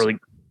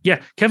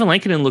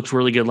Lankinen looked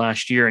really good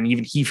last year, and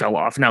even he fell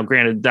off. Now,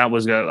 granted, that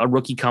was a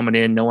rookie coming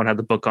in. No one had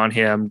the book on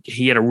him.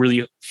 He had a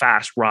really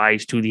fast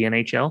rise to the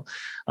NHL.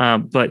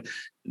 But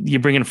you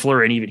bring in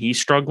Fleury, and even he's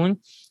struggling.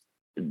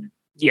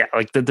 Yeah,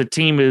 like the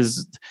team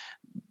is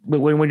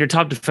when your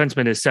top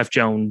defenseman is Seth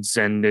Jones,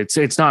 and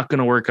it's not going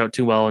to work out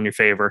too well in your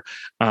favor.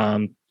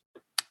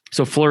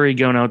 So Fleury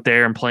going out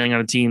there and playing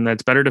on a team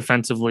that's better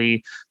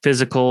defensively,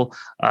 physical,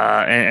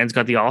 and it's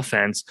got the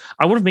offense.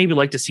 I would have maybe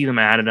liked to see them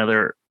add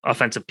another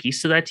offensive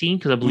piece to that team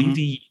because I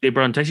believe they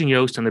brought in Tyson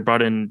Yost and they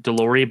brought in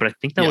Delory, but I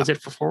think that was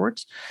it for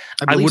forwards.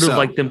 I would have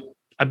liked them.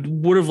 I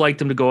would have liked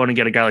them to go out and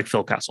get a guy like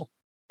Phil Kessel.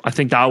 I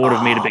think that would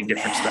have made a big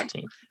difference to that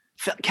team.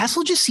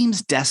 Kessel just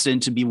seems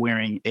destined to be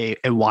wearing a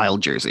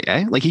Wild jersey,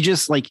 eh? Like he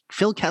just like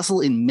Phil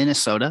Kessel in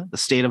Minnesota, the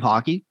state of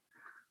hockey.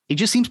 He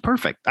just seems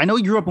perfect. I know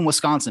he grew up in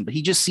Wisconsin, but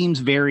he just seems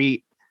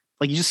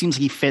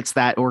he fits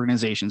that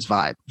organization's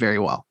vibe very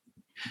well.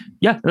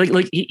 Yeah,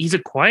 like he's a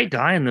quiet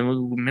guy, and the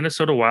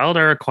Minnesota Wild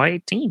are a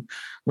quiet team.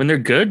 When they're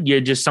good, you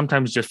just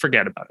sometimes just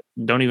forget about it.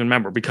 Don't even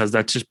remember because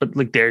that's just. But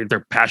like they're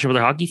passionate with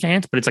their hockey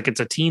fans, but it's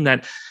a team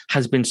that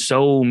has been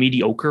so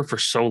mediocre for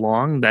so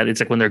long that it's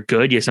like when they're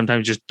good, you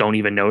sometimes just don't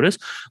even notice.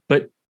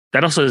 But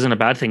that also isn't a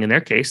bad thing in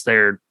their case.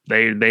 They're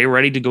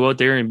ready to go out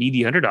there and be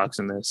the underdogs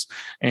in this.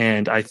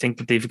 And I think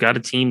that they've got a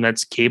team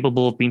that's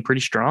capable of being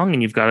pretty strong,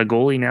 and you've got a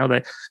goalie now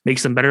that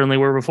makes them better than they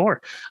were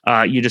before.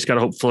 You just got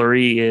to hope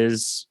Fleury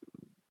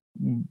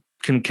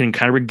can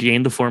kind of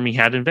regain the form he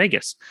had in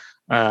Vegas.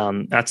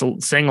 That's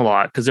saying a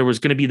lot because there was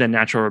going to be the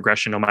natural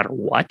regression no matter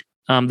what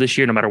this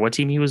year, no matter what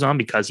team he was on,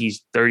 because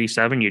he's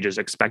 37, you just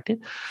expect it.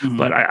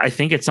 But I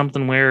think it's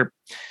something where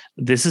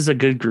this is a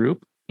good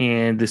group.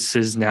 And this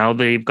is now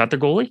they've got their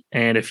goalie.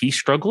 And if he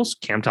struggles,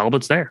 Cam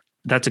Talbot's there.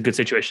 That's a good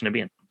situation to be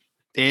in.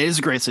 It is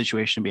a great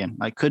situation to be in.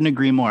 I couldn't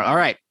agree more. All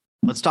right,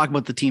 let's talk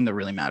about the team that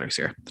really matters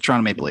here. The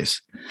Toronto Maple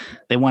Leafs.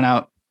 They went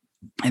out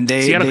and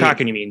Seattle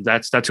Kraken, you mean?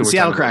 That's who we're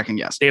Seattle Kraken,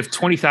 yes. They have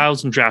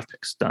 20,000 draft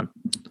picks done.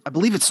 I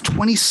believe it's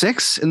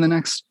 26 in the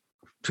next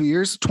 2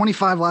 years.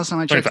 25 last time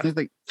I checked.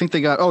 I think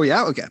they got, oh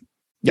yeah, okay.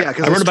 Yeah,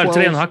 I wrote about it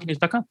today on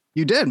hockeynews.com.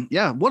 You did.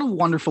 Yeah. What a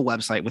wonderful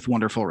website with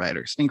wonderful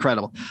writers.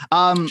 Incredible.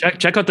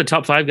 Check out the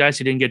top 5 guys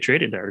who didn't get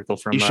traded article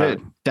from you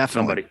should,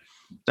 definitely.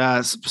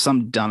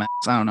 Some dumbass.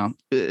 I don't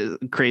know.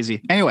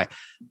 Crazy. Anyway,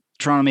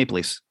 Toronto Maple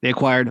Leafs. They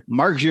acquired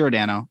Mark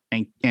Giordano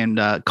and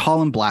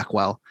Colin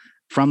Blackwell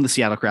from the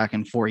Seattle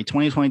Kraken for a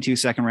 2022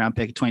 second round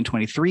pick, a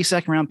 2023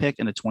 second round pick,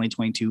 and a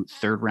 2022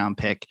 third round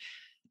pick.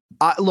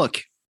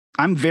 Look,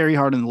 I'm very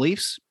hard on the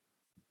Leafs.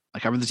 I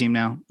cover the team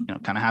now,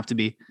 kind of have to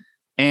be.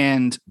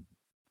 And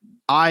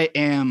I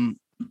am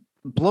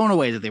blown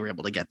away that they were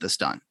able to get this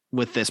done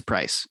with this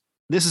price.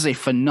 This is a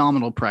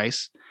phenomenal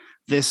price.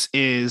 This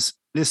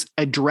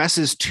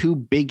addresses 2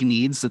 big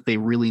needs that they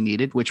really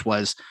needed, which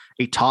was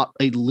a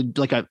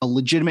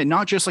legitimate,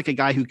 not just like a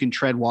guy who can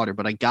tread water,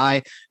 but a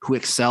guy who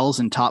excels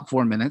in top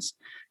 4 minutes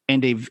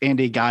and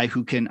a guy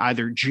who can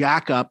either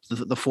jack up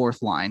the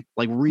fourth line,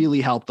 like really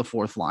help the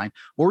fourth line,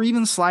 or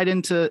even slide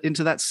into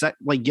that set,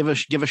 like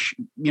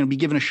be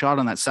given a shot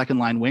on that second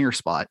line winger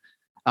spot.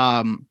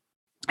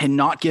 And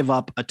not give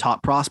up a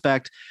top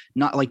prospect,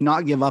 not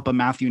give up a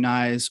Matthew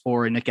Nyes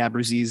or a Nick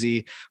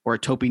Abruzzese or a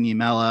Topi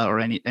Niemela or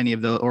any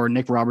of the, or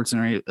Nick Robertson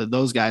or any of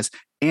those guys,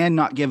 and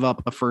not give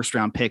up a first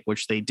round pick,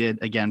 which they did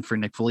again for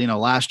Nick Foligno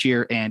last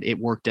year. And it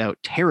worked out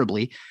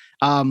terribly.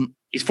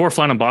 He's 4th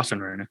line in Boston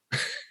right now.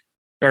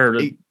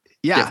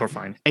 Yeah, 4th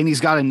line. And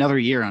he's got another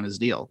year on his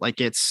deal.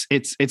 Like it's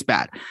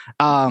bad.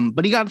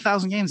 But he got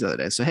 1,000 games the other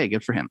day. So, hey,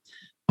 good for him.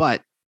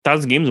 But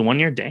 1,000 games in 1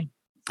 year. Dang.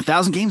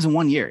 1,000 games in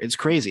 1 year. It's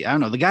crazy. I don't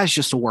know. The guy's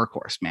just a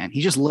workhorse, man.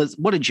 He just lives.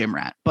 What a gym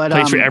rat. But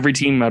plays for every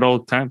team at all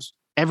times.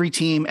 Every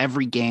team,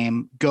 every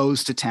game,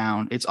 goes to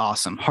town. It's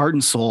awesome. Heart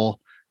and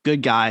soul.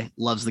 Good guy.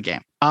 Loves the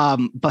game.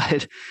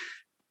 But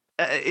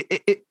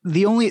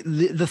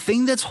the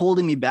thing that's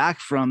holding me back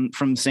from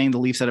saying the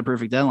Leafs had a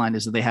perfect deadline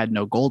is that they had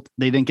no goal.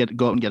 They didn't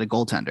go out and get a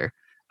goaltender.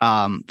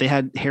 They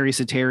had Harry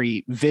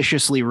Sateri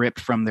viciously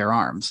ripped from their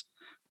arms.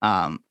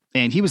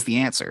 And he was the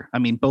answer. I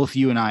mean, both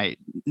you and I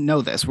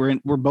know this. We're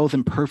both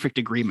in perfect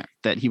agreement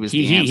that he was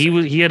the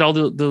answer. He had all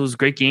those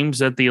great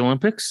games at the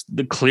Olympics.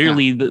 The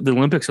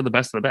Olympics are the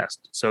best of the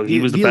best. So he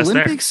was the best. The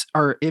Olympics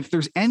are, if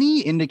there's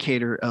any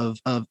indicator of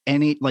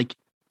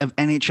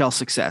NHL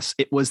success,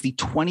 it was the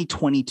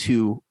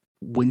 2022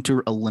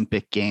 Winter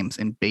Olympic Games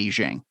in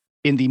Beijing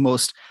in the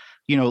most,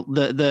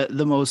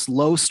 the most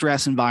low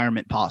stress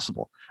environment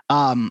possible.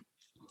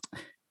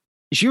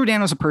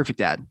 Giordano's a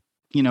perfect ad.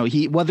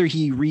 Whether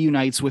he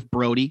reunites with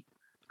Brody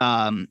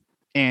and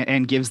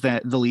gives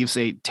the Leafs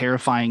a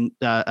terrifying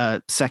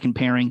second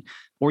pairing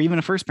or even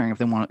a first pairing if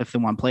they want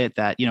to play at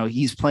that.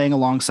 He's playing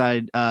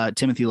alongside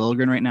Timothy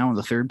Liljegren right now in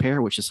the third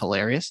pair, which is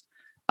hilarious.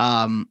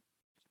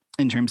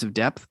 In terms of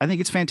depth, I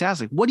think it's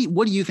fantastic. What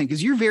do you think?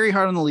 Because you're very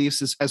hard on the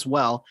Leafs as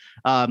well.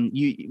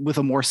 You with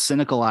a more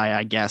cynical eye,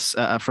 I guess,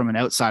 from an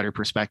outsider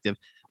perspective.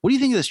 What do you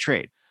think of this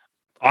trade?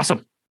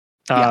 Awesome.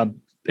 Yeah.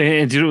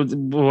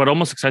 And what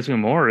almost excites me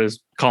more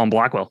is Colin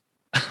Blackwell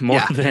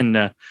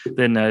than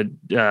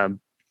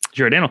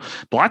Giordano.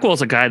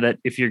 Blackwell's a guy that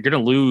if you're going to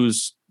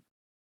lose,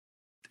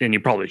 and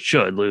you probably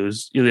should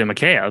lose Ilya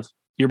Mikheyev,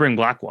 you bring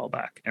Blackwell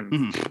back,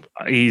 and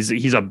he's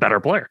a better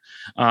player,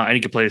 and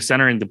he can play the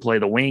center and to play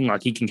the wing.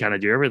 Like he can kind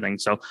of do everything.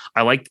 So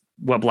I like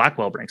what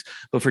Blackwell brings.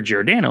 But for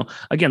Giordano,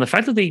 again, the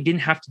fact that they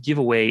didn't have to give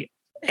away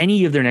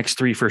any of their next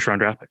 3 first round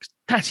draft picks,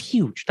 that's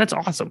huge. That's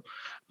awesome.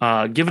 Given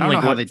I don't like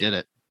know how what they did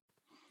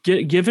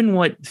it. Given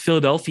what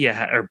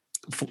Philadelphia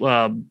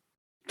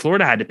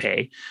Florida had to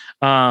pay,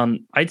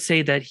 I'd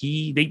say that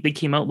they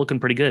came out looking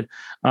pretty good.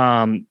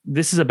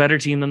 This is a better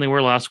team than they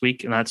were last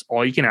week, and that's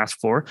all you can ask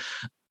for.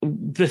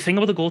 The thing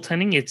about the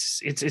goaltending,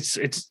 it's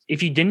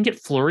if you didn't get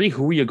Fleury,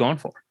 who were you going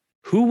for?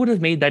 Who would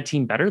have made that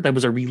team better? That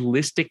was a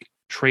realistic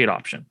trade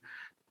option.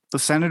 The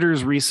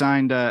Senators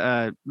re-signed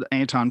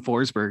Anton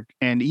Forsberg,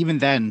 and even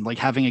then, like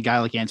having a guy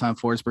like Anton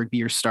Forsberg be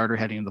your starter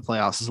heading into the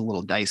playoffs is a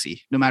little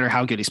dicey, no matter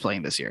how good he's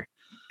playing this year.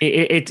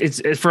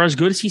 It's for as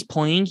good as he's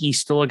playing, he's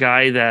still a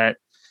guy that,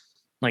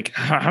 like,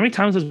 how many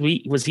times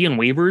was he in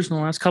waivers in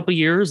the last couple of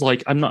years?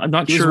 Like, I'm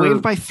not he sure. He was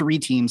waived by 3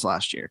 teams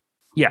last year.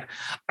 Yeah,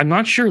 I'm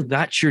not sure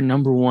that's your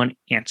number one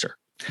answer.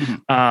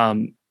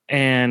 Mm-hmm.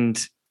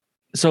 And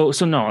so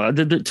no,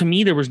 to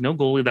me, there was no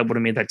goalie that would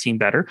have made that team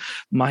better.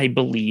 My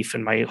belief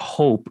and my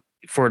hope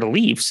for the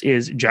Leafs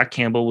is Jack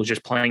Campbell was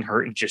just playing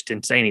hurt and just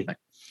didn't say anything.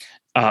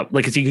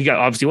 Like, he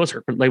obviously was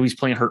hurt, but like, he was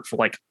playing hurt for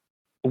like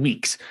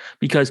weeks,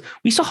 because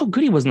we saw how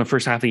good he was in the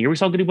first half of the year. We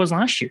saw how good he was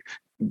last year.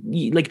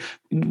 Like,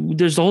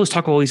 there's all this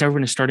talk about he's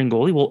everyone a starting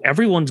goalie. Well,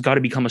 everyone's got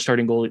to become a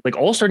starting goalie. Like,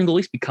 all starting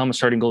goalies become a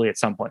starting goalie at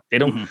some point. They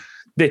don't. Mm-hmm.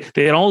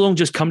 They all don't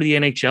just come to the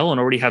NHL and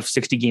already have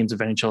 60 games of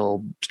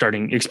NHL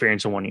starting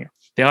experience in 1 year.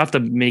 They'll have to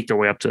make their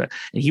way up to that.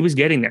 And he was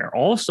getting there.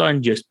 All of a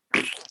sudden, just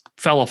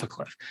fell off a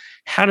cliff.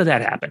 How did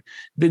that happen?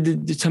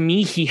 To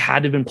me, he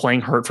had to have been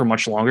playing hurt for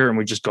much longer, and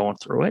we're just going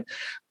through it.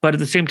 But at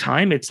the same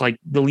time, it's like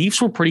the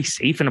Leafs were pretty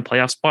safe in a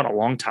playoff spot a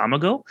long time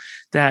ago.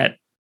 That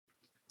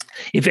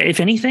if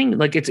anything,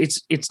 like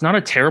it's not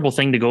a terrible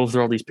thing to go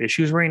through all these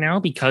issues right now,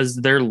 because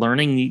they're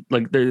learning,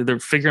 like they're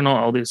figuring out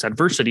all this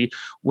adversity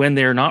when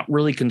they're not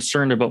really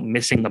concerned about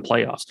missing the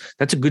playoffs.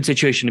 That's a good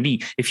situation to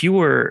be. If you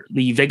were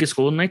the Vegas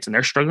Golden Knights and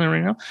they're struggling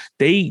right now,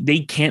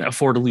 they can't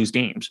afford to lose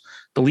games.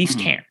 The Leafs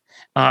can't.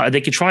 They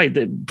could try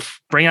to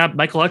bring out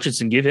Michael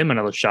Hutchinson, give him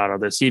another shot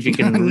at this, see if he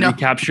can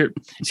recapture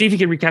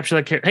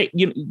that character. Hey,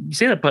 you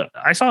say that, but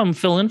I saw him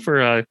fill in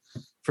for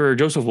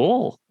Joseph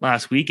Woll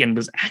last week and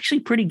was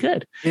actually pretty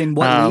good. In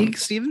what league,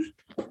 Steven?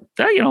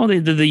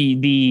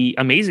 The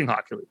Amazing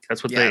Hockey League.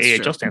 That's what the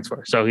AHL true. stands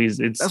for. So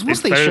that's what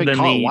they should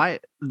call it. Why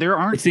there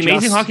aren't? It's the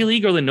Amazing Hockey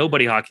League or the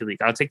Nobody Hockey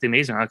League. I'll take the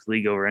Amazing Hockey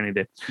League over any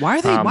day.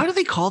 Why do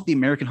they call it the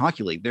American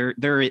Hockey League?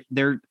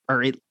 There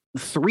are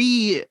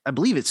 3, I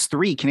believe it's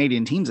 3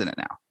 Canadian teams in it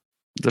now.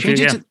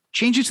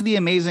 Change it to the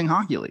Amazing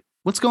Hockey League.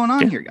 What's going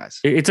on here, guys?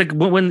 It's like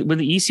when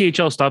the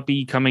ECHL stopped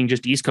becoming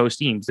just East Coast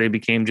teams, they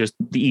became just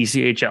the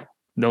ECHL.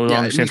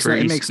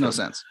 It makes no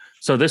sense.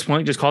 So at this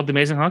point, just call it the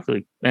Amazing Hockey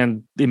League,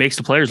 and it makes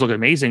the players look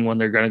amazing when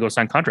they're going to go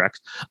sign contracts.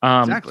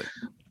 Exactly.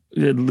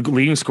 The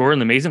leading scorer in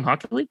the Amazing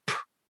Hockey League,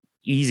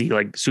 easy,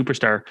 like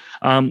superstar.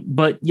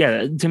 But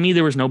yeah, to me,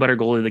 there was no better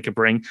goalie they could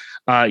bring.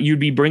 You'd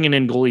be bringing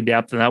in goalie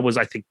depth, and that was,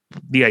 I think,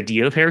 the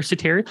idea of Harris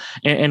Sateri.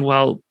 And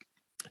while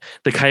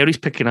the Coyotes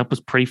picking up was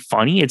pretty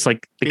funny, it's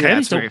like the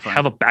Coyotes don't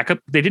have a backup.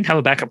 They didn't have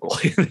a backup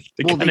goalie.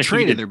 they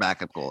traded their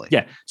backup goalie.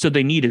 Yeah, so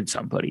they needed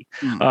somebody.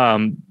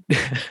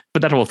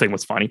 But that whole thing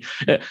was funny.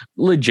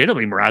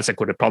 Legitimately, Mrazek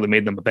would have probably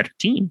made them a better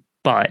team,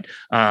 but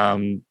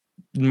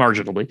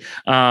marginally.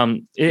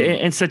 And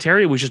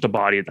Sateri was just a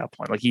body at that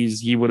point. Like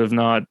he would have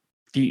not.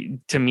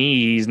 To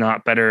me, he's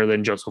not better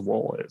than Joseph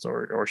Woll is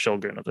or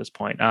Shulgren at this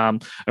point.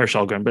 Or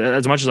Shulgren. But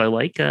as much as I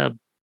like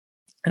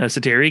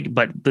Sateri,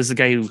 but this is a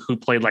guy who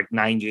played like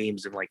 9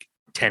 games in like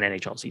 10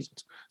 NHL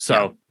seasons.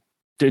 So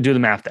to do the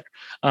math there.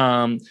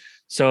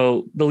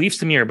 So the Leafs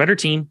to me are a better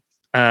team.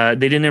 They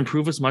didn't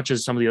improve as much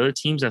as some of the other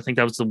teams. I think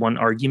that was the one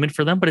argument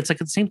for them. But it's like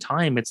at the same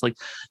time, it's like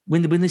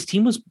when this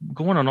team was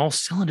going on all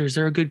cylinders,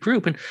 they're a good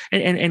group.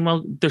 And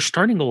while their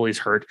starting goalie's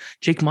hurt,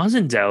 Jake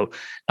Muzzin's out.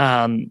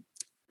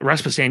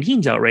 Rasmus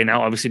Sandin's out right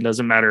now. Obviously, it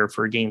doesn't matter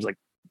for games like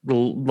the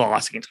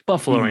loss against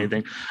Buffalo or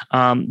anything.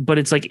 But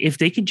it's like if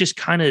they could just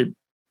kind of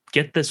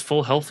get this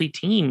full healthy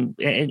team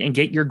and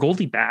get your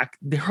goalie back,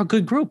 they're a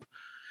good group.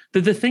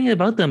 The thing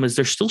about them is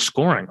they're still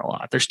scoring a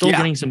lot. They're still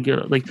getting some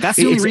good. Like that's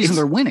the only reason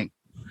they're winning.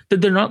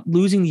 They're not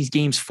losing these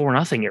games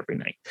 4-0 every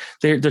night.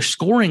 They're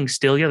scoring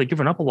still. Yeah, they're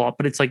giving up a lot,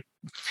 but it's like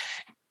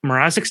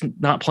Mrazek's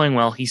not playing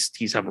well.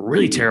 He's having a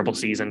really terrible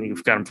season.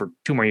 You've got him for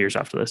 2 more years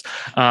after this.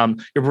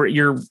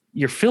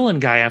 Your fill-in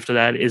guy after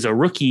that is a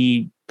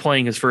rookie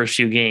playing his first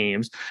few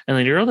games, and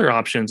then your other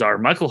options are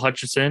Michael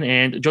Hutchinson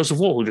and Joseph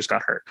Woll, who just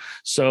got hurt.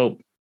 So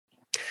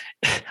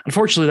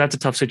unfortunately, that's a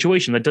tough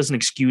situation. That doesn't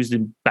excuse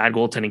the bad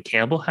goaltending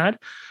Campbell had.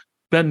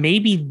 But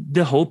maybe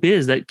the hope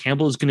is that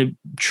Campbell is going to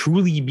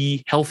truly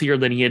be healthier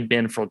than he had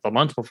been for the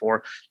month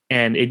before.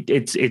 And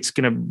it's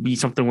going to be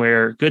something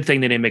where good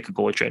thing they didn't make a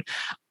goalie trade.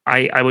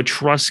 I would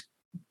trust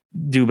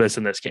Dubas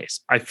in this case.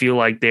 I feel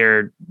like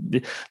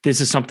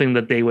this is something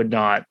that they would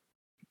not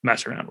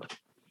mess around with.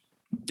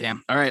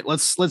 Damn. All right,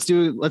 let's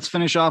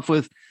finish off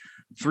with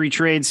 3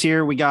 trades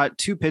here. We got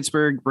to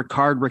Pittsburgh,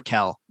 Rickard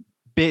Rakell.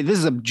 This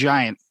is a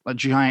giant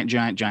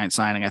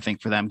signing, I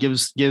think, for them.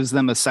 Gives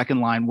them a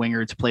second line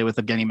winger to play with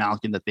Evgeny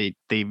Malkin that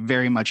they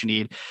very much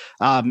need.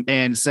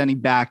 And sending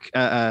back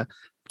to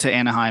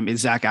Anaheim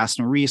is Zach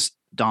Aston Reese,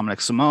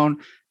 Dominic Simone,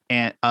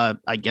 and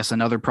I guess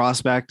another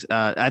prospect.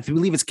 I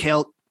believe it's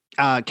Calle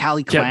Clang.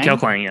 Calle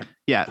Clang,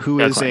 yeah, who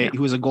is a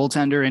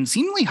goaltender and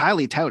seemingly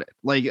highly touted.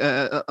 Like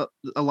a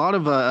lot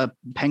of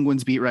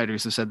Penguins beat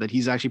writers have said that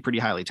he's actually pretty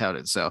highly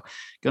touted. So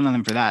good on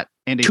them for that.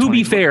 And to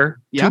be fair,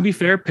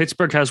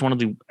 Pittsburgh has one of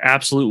the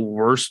absolute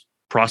worst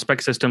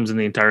prospect systems in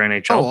the entire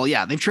NHL. Oh well,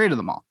 yeah, they've traded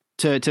them all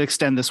to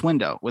extend this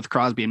window with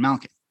Crosby and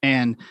Malkin,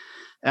 and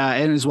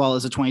as well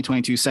as a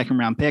 2022 second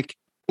round pick.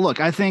 Look,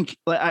 I think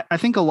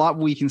a lot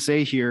we can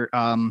say here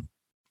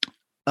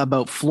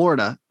about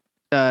Florida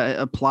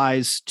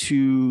applies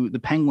to the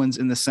Penguins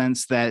in the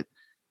sense that,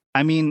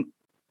 I mean,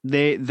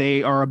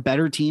 they are a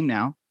better team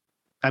now.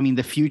 I mean,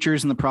 the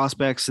futures and the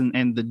prospects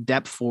and the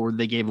depth forward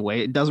they gave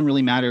away, it doesn't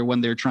really matter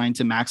when they're trying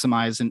to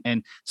maximize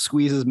and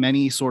squeeze as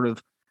many sort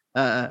of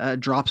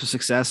drops of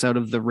success out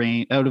of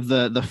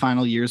the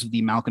final years of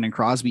the Malkin and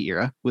Crosby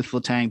era, with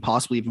Letang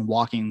possibly even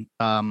walking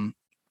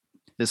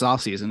this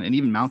offseason, and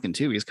even Malkin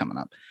too. He's coming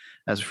up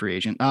as a free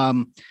agent.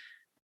 I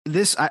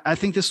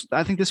think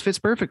this fits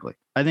perfectly.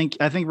 I think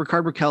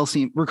Rickard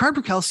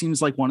Rakell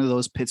seems like one of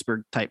those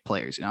Pittsburgh type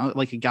players, you know,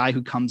 like a guy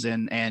who comes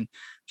in and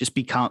just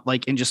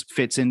just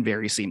fits in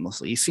very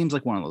seamlessly. He seems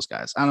like one of those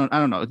guys. I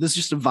don't know. This is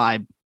just a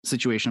vibe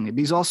situation. But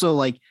he's also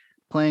like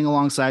playing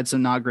alongside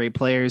some not great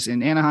players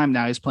in Anaheim.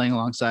 Now he's playing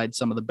alongside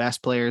some of the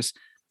best players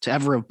to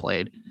ever have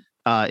played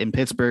in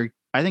Pittsburgh.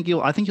 I think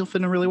he'll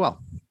fit in really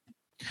well.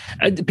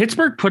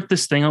 Pittsburgh put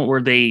this thing out where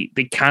they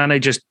kind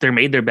of they're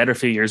made their bed a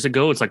few years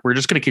ago. It's like, we're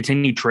just going to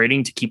continue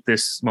trading to keep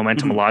this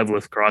momentum alive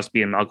with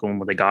Crosby and Malcolm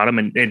when they got him.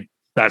 And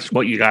that's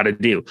what you got to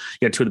do. You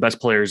got two of the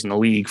best players in the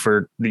league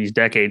for these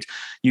decades.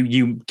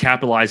 You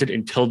capitalize it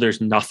until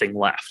there's nothing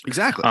left.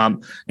 Exactly.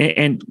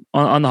 And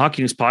on the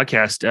Hockey News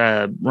podcast,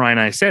 Ryan and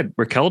I said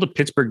Rakell to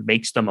Pittsburgh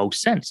makes the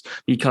most sense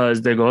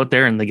because they go out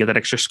there and they get that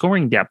extra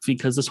scoring depth,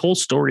 because this whole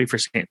story for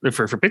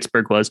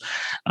Pittsburgh was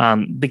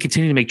they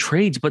continue to make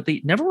trades, but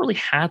they never really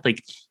had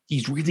like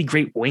these really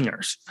great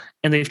wingers.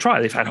 And they've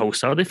tried. They've had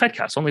Hossa, they've had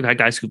Kessel, they've had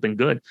guys who've been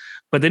good,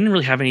 but they didn't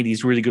really have any of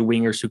these really good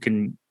wingers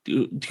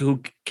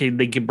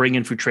they can bring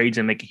in for trades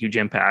and make a huge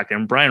impact.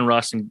 And Brian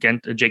Rust and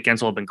Jake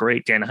Gensel have been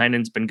great. Dan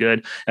Heinen's been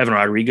good. Evan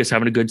Rodriguez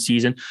having a good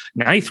season.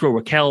 Now you throw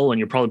Rakell and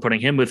you're probably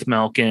putting him with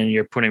Malkin.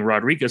 You're putting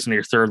Rodriguez in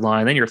your third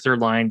line. Then your third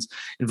line's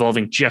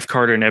involving Jeff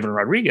Carter and Evan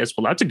Rodriguez.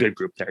 Well, that's a good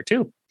group there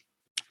too.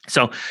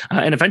 So,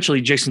 and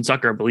eventually Jason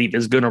Zucker, I believe,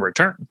 is going to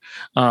return.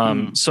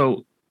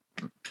 So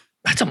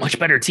that's a much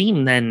better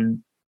team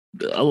than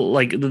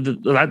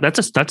that's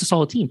a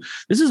solid team.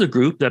 This is a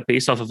group that,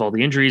 based off of all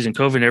the injuries and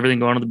COVID and everything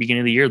going on at the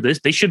beginning of the year,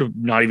 they should have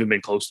not even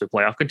been close to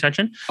playoff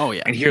contention. Oh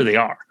yeah. And here they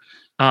are.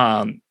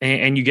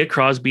 And you get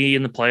Crosby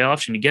in the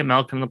playoffs, and you get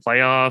Malcolm in the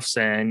playoffs,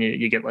 and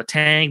you get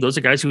Letang. Those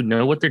are guys who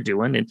know what they're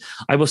doing. And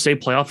I will say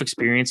playoff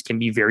experience can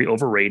be very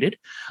overrated.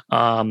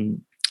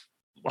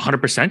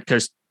 100%,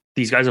 because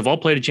these guys have all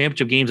played a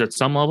championship games at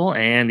some level,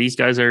 and these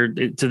guys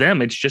to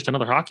them, it's just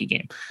another hockey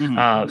game.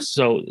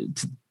 So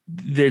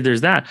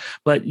there's that,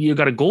 but you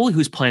got a goalie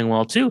who's playing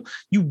well too.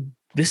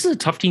 This is a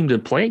tough team to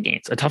play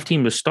against, a tough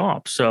team to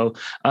stop. So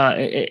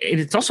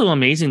it's also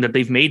amazing that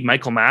they've made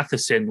Michael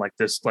Matheson like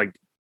this, like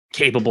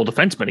capable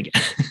defenseman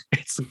again.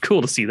 It's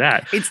cool to see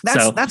that.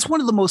 That's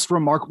one of the most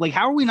remarkable. Like,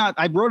 how are we not?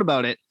 I wrote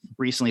about it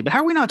recently, but how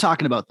are we not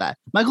talking about that?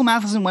 Michael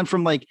Matheson went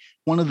from like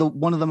one of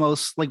the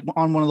most, like,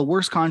 on one of the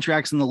worst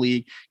contracts in the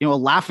league, you know, a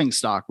laughing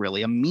stock,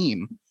 really, a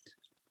meme.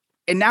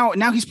 And now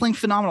he's playing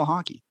phenomenal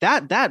hockey.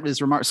 That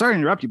is remarkable. Sorry to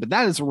interrupt you, but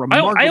that is a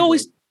remarkable. I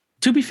always,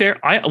 to be fair,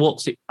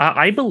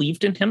 I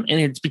believed in him, and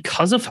it's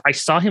because of I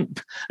saw him.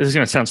 This is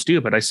going to sound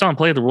stupid. I saw him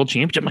play at the World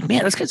Championship. I'm like,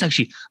 man, this guy's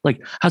actually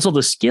like has all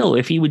the skill.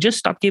 If he would just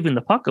stop giving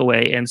the puck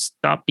away and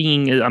stop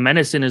being a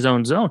menace in his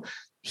own zone,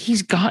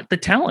 he's got the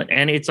talent,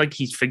 and it's like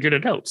he's figured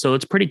it out. So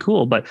it's pretty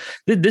cool. But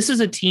this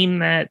is a team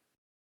that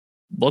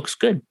looks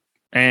good,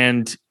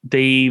 and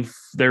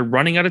they're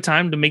running out of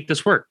time to make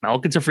this work.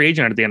 Malkin's a free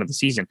agent at the end of the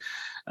season.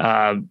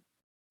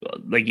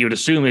 Like you would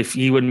assume if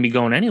he wouldn't be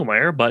going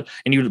anywhere,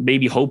 and you would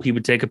maybe hope he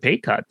would take a pay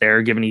cut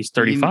there, given he's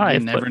 35.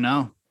 You never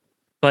know.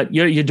 But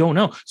you don't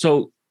know.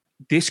 So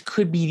this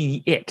could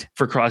be it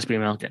for Crosby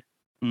and Malkin.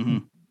 Mm-hmm.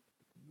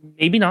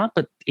 Maybe not,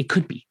 but it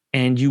could be.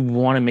 And you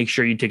want to make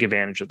sure you take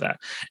advantage of that.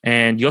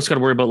 And you also got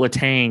to worry about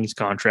Letang's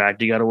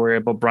contract. You got to worry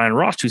about Brian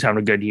Ross, who's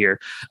having a good year.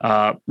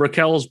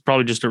 Rakell's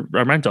probably just a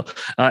rental.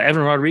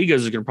 Evan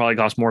Rodriguez is going to probably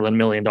cost more than $1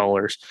 million.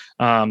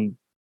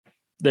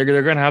 They're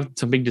going to have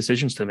some big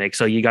decisions to make.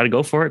 So you got to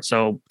go for it.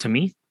 So to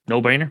me,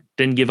 no brainer.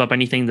 Didn't give up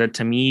anything that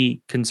to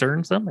me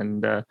concerns them.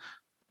 And it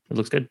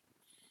looks good.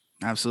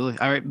 Absolutely.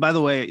 All right. By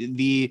the way,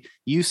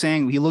 you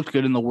saying he looked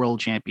good in the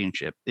World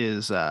Championship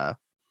is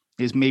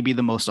maybe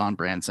the most on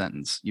brand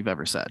sentence you've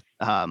ever said.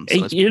 I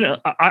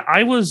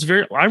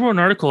wrote an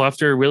article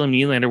after William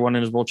Nylander won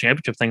in his World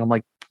Championship thing. I'm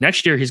like,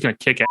 next year he's going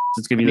to kick ass.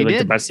 It's going to be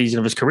the best season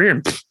of his career.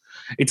 And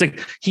it's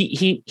like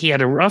he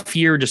had a rough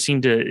year, just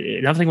seemed to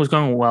nothing was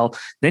going well.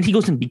 Then he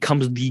goes and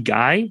becomes the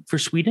guy for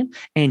Sweden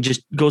and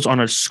just goes on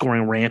a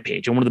scoring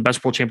rampage and one of the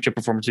best World Championship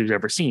performances we've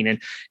ever seen.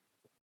 And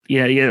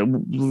yeah,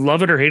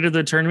 love it or hate it,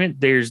 the tournament,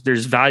 there's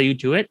value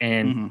to it.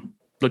 And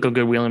look how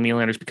good Wheeling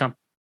Nylander's become.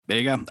 There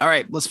you go. All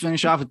right, let's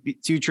finish off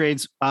with 2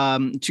 trades.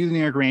 To the New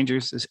York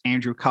Rangers is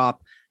Andrew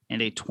Kopp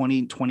and a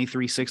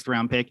 2023 6th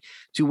round pick.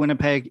 To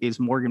Winnipeg is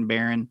Morgan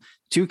Barron,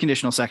 2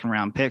 conditional 2nd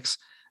round picks.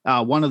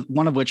 One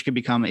of which could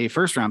become a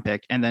 1st round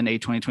pick, and then a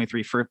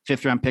 2023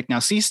 5th round pick. Now,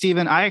 see,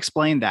 Steven, I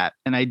explained that,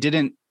 and I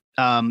didn't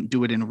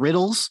do it in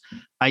riddles.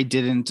 I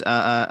didn't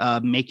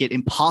make it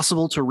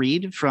impossible to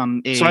read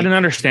from a. So I didn't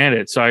understand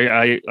it. So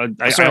I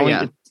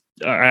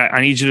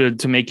need you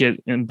to make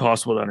it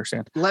impossible to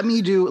understand. Let me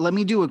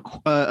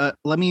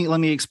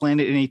explain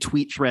it in a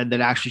tweet thread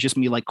that actually just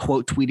me like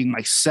quote tweeting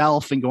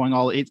myself and going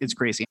it's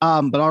crazy.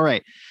 But all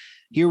right,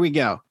 here we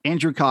go.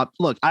 Andrew Kopp.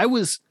 Look, I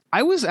was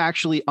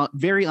actually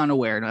very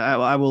unaware. And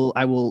I will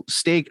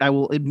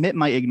admit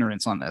my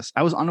ignorance on this.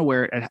 I was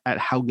unaware at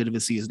how good of a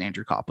season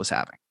Andrew Kopp was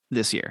having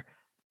this year.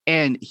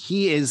 And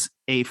he is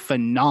a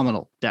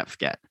phenomenal depth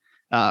get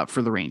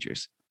for the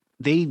Rangers.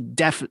 They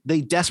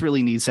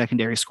desperately need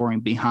secondary scoring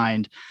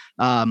behind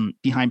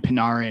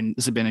Panarin,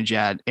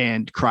 Zibanejad,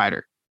 and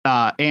Kreider.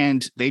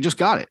 And they just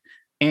got it.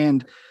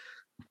 And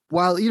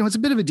while, it's a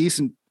bit of a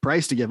decent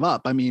price to give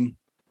up, I mean,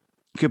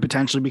 could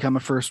potentially become a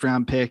 1st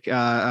round pick,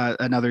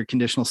 another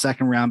conditional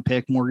 2nd round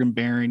pick. Morgan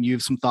Barron, you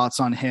have some thoughts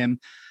on him.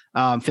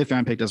 5th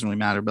round pick doesn't really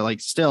matter, but like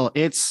still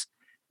it's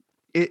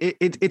I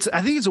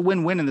think it's a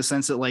win-win in the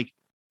sense that like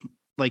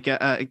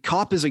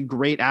Kopp is a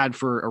great ad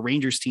for a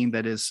Rangers team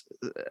that is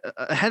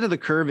ahead of the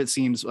curve, it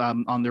seems,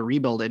 on their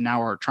rebuild and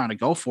now are trying to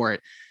go for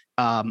it.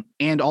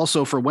 And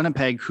also for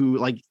Winnipeg, who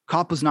like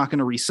Kopp was not going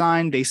to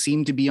resign. They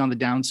seem to be on the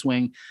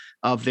downswing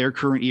of their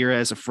current era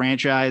as a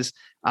franchise.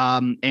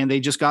 And they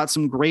just got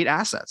some great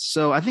assets.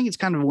 So I think it's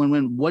kind of a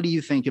win-win. What do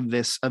you think of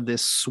this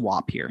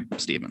swap here,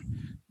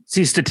 Stephen?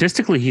 See,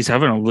 statistically, he's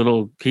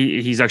having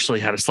he's actually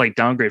had a slight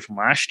downgrade from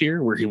last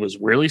year where he was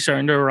really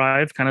starting to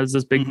arrive kind of as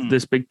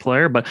this big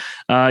player. But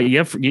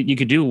you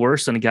could do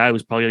worse than a guy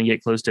who's probably going to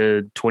get close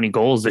to 20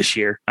 goals this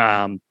year.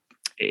 You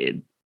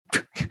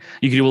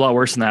could do a lot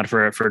worse than that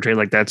for a trade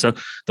like that. So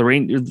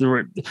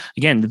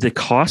the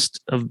cost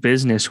of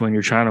business when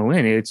you're trying to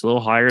win, it's a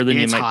little higher than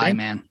you might think.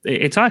 Man.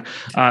 It's high.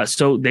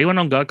 So they went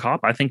on got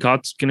Kopp. I think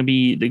Kopp's going to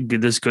be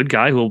this good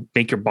guy who will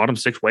make your bottom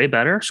 6 way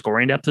better.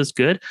 Scoring depth is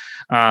good.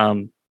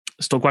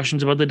 Still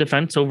questions about the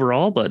defense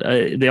overall, but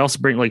they also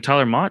bring like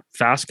Tyler Mott,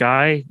 fast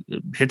guy,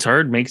 hits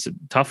hard, makes it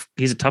tough.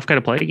 He's a tough guy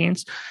to play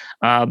against.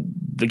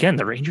 Again,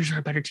 the Rangers are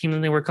a better team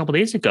than they were a couple of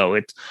days ago.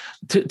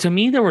 To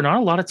me, there were not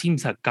a lot of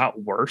teams that got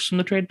worse from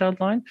the trade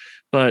deadline,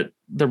 but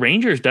the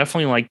Rangers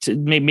definitely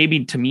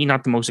maybe to me,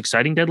 not the most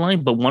exciting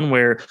deadline, but one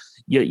where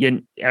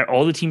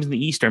all the teams in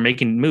the East are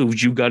making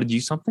moves. You got to do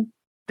something.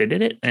 They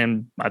did it.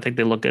 And I think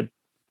they look good.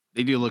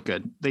 They do look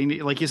good. They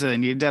need, like you said, they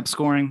need depth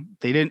scoring.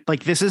 They didn't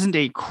this isn't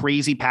a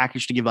crazy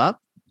package to give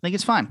up. I think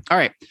it's fine. All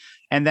right.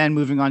 And then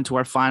moving on to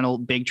our final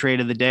big trade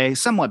of the day,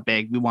 somewhat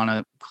big. We want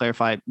to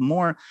clarify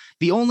more.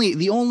 The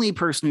only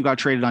person who got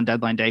traded on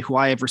deadline day who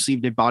I have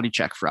received a body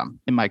check from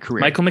in my career.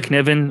 Michael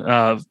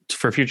McNiven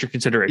for future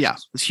considerations. Yeah,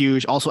 it's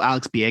huge. Also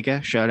Alex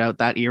Biega, shout out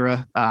that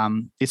era.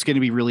 It's going to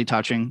be really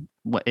touching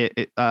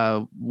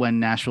when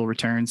Nashville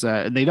returns.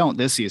 They don't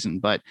this season,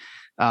 but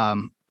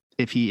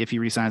if he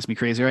resigns me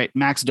crazy. All right.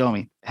 Max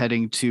Domi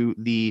heading to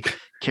the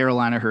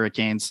Carolina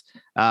Hurricanes.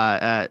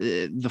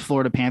 The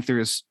Florida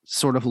Panthers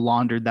sort of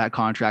laundered that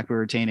contract by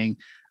retaining,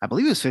 I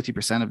believe it was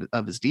 50%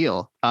 of his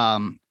deal,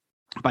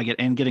 by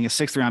getting a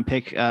 6th round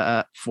pick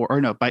by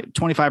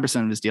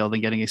 25% of his deal, then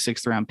getting a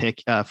 6th round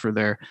pick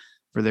for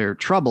their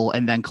trouble.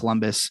 And then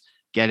Columbus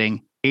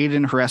getting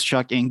Aiden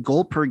Hreschuk and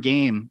goal per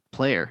game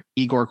player,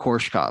 Igor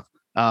Korshkov,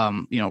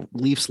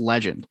 Leafs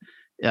legend,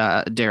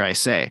 dare I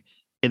say,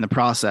 in the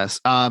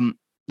process.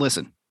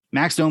 Listen,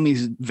 Max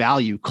Domi's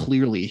value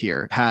clearly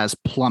here has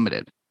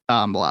plummeted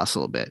the last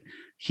little bit.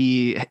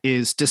 He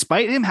is,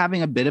 despite him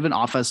having a bit of an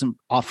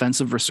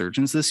offensive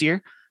resurgence this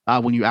year,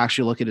 when you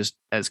actually look at his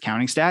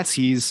counting stats,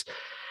 he's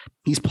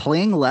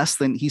playing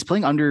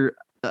under,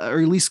 or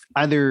at least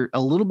either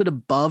a little bit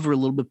above or a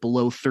little bit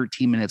below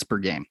 13 minutes per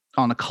game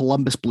on a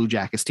Columbus Blue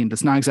Jackets team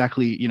that's not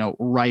exactly,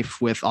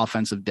 rife with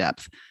offensive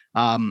depth.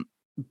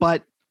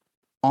 But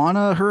on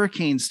a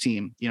Hurricanes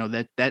team,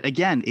 that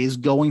again is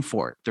going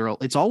for it.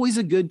 It's always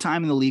a good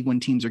time in the league when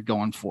teams are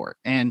going for it.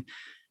 And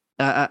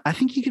I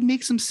think he could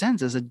make some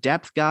sense as a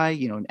depth guy,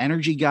 an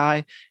energy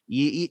guy.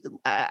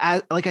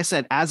 Like I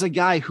said, as a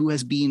guy who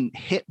has been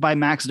hit by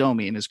Max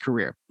Domi in his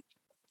career,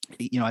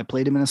 I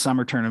played him in a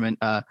summer tournament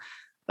when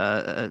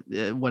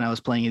I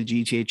was playing in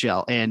the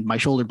GTHL, and my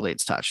shoulder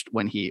blades touched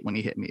when he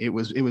hit me. It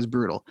was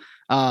brutal.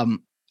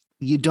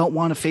 You don't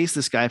want to face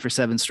this guy for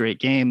 7 straight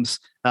games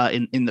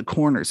in the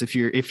corners. If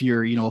you're a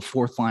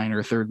 4th line or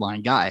a 3rd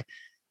line guy,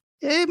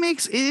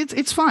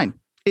 it's fine.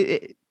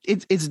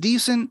 It's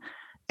decent.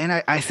 And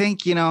I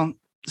think,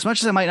 as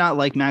much as I might not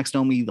like Max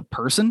Domi, the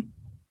person,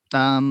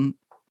 I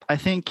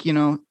think,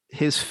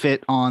 his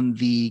fit on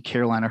the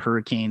Carolina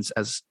Hurricanes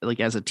as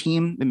a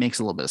team, it makes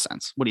a little bit of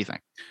sense. What do you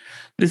think?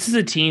 This is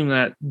a team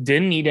that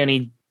didn't need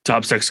any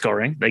top 6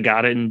 scoring. They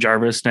got it in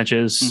Jarvis,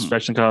 Snetches,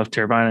 Svechnikov,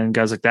 Teravainen, and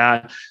guys like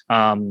that.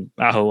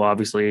 Aho,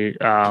 obviously.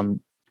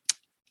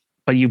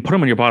 but you put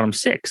them in your bottom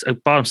six. A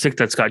bottom six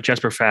that's got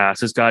Jesper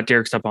Fast, it's got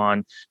Derek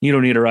Stepan,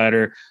 Nito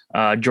Niederreiter,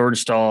 Jordan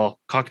Staal,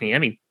 Cockney. I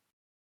mean,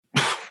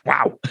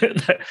 wow,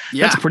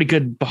 that's a pretty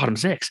good bottom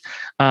six.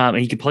 And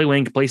he can play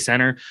wing, can play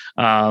center.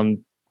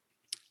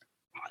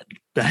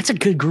 That's a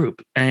good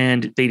group,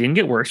 and they didn't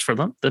get worse for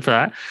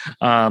that.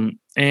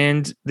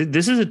 And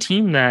this is a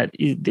team that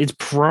it's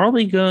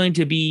probably going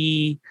to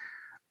be,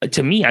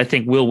 to me, I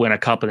think will win a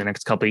cup in the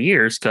next couple of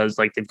years because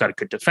like they've got a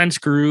good defense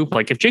group.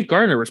 Like if Jake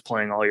Gardiner was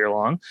playing all year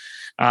long,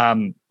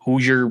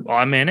 who's your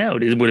odd man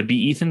out? Would it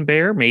be Ethan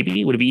Bear?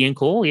 Maybe. Would it be Ian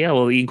Cole? Yeah,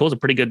 well, Ian Cole's a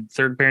pretty good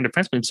third pairing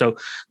defenseman. So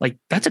like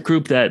that's a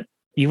group that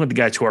even with the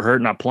guys who are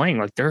hurt not playing,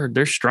 like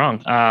they're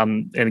strong.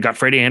 And got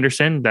Freddie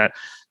Anderson that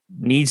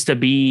needs to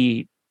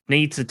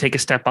take a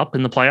step up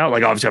in the playoff.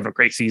 Like obviously have a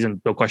great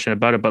season, no question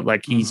about it. But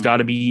like he's got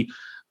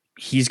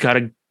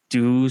to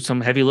do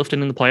some heavy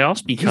lifting in the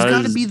playoffs because he's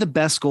got to be the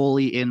best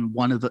goalie in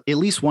at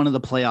least one of the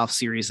playoff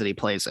series that he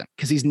plays in.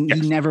 Because he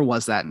never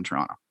was that in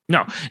Toronto.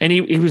 No, and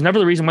he was never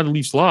the reason why the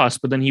Leafs lost,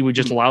 but then he would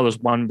just allow this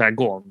one bad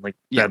goal. Like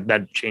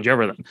that'd change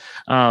everything.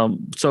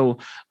 So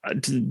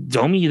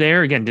Domi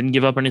there again didn't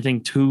give up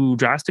anything too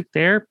drastic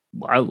there.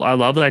 I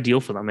love that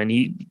deal for them, and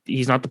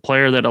he's not the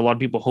player that a lot of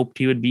people hoped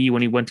he would be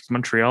when he went to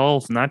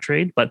Montreal from that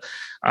trade. But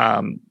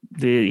I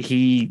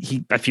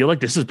feel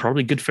like this is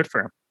probably a good fit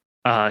for him.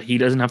 He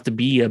doesn't have to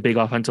be a big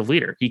offensive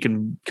leader. He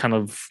can kind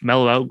of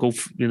mellow out, go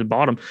in the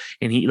bottom,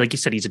 and he, like you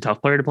said, he's a tough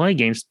player to play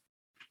against.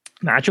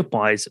 Matchup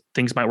wise,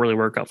 things might really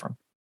work out for him.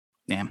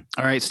 Yeah.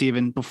 All right,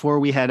 Steven, before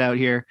we head out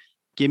here,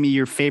 give me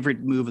your favorite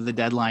move of the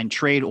deadline,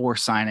 trade or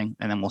signing,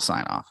 and then we'll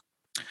sign off.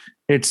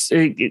 It's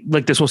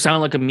like this will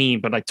sound like a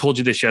meme, but I told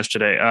you this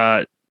yesterday.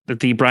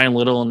 That the Brian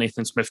Little and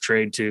Nathan Smith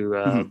trade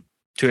to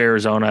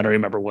Arizona. I don't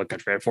remember what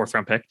country, 4th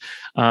round pick.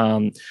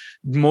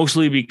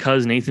 Mostly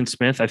because Nathan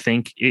Smith, I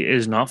think,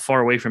 is not far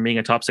away from being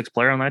a top 6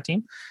 player on that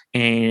team.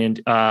 And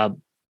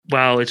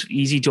while it's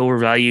easy to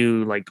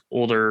overvalue like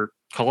older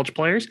college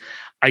players,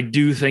 I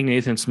do think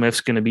Nathan Smith's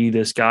going to be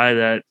this guy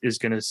that is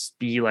going to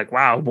be like,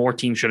 wow, more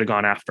teams should have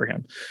gone after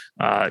him.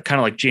 Kind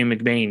of like Jay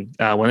McBain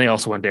when they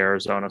also went to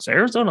Arizona. So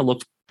Arizona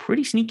looked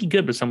pretty sneaky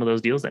good with some of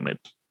those deals they made.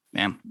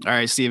 Man. All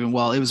right, Steven.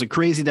 Well, it was a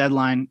crazy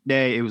deadline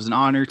day. It was an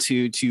honor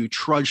to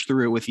trudge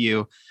through it with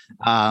you.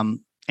 And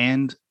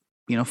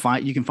you can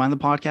find the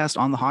podcast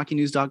on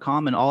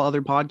thehockeynews.com and all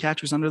other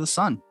podcatchers under the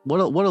sun. What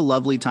a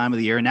lovely time of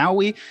the year. Now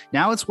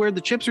it's where the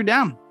chips are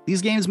down.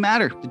 These games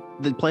matter.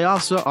 The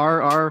playoffs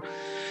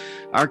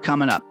are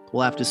coming up.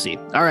 We'll have to see.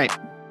 All right.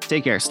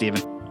 Take care,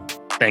 Steven.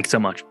 Thanks so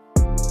much.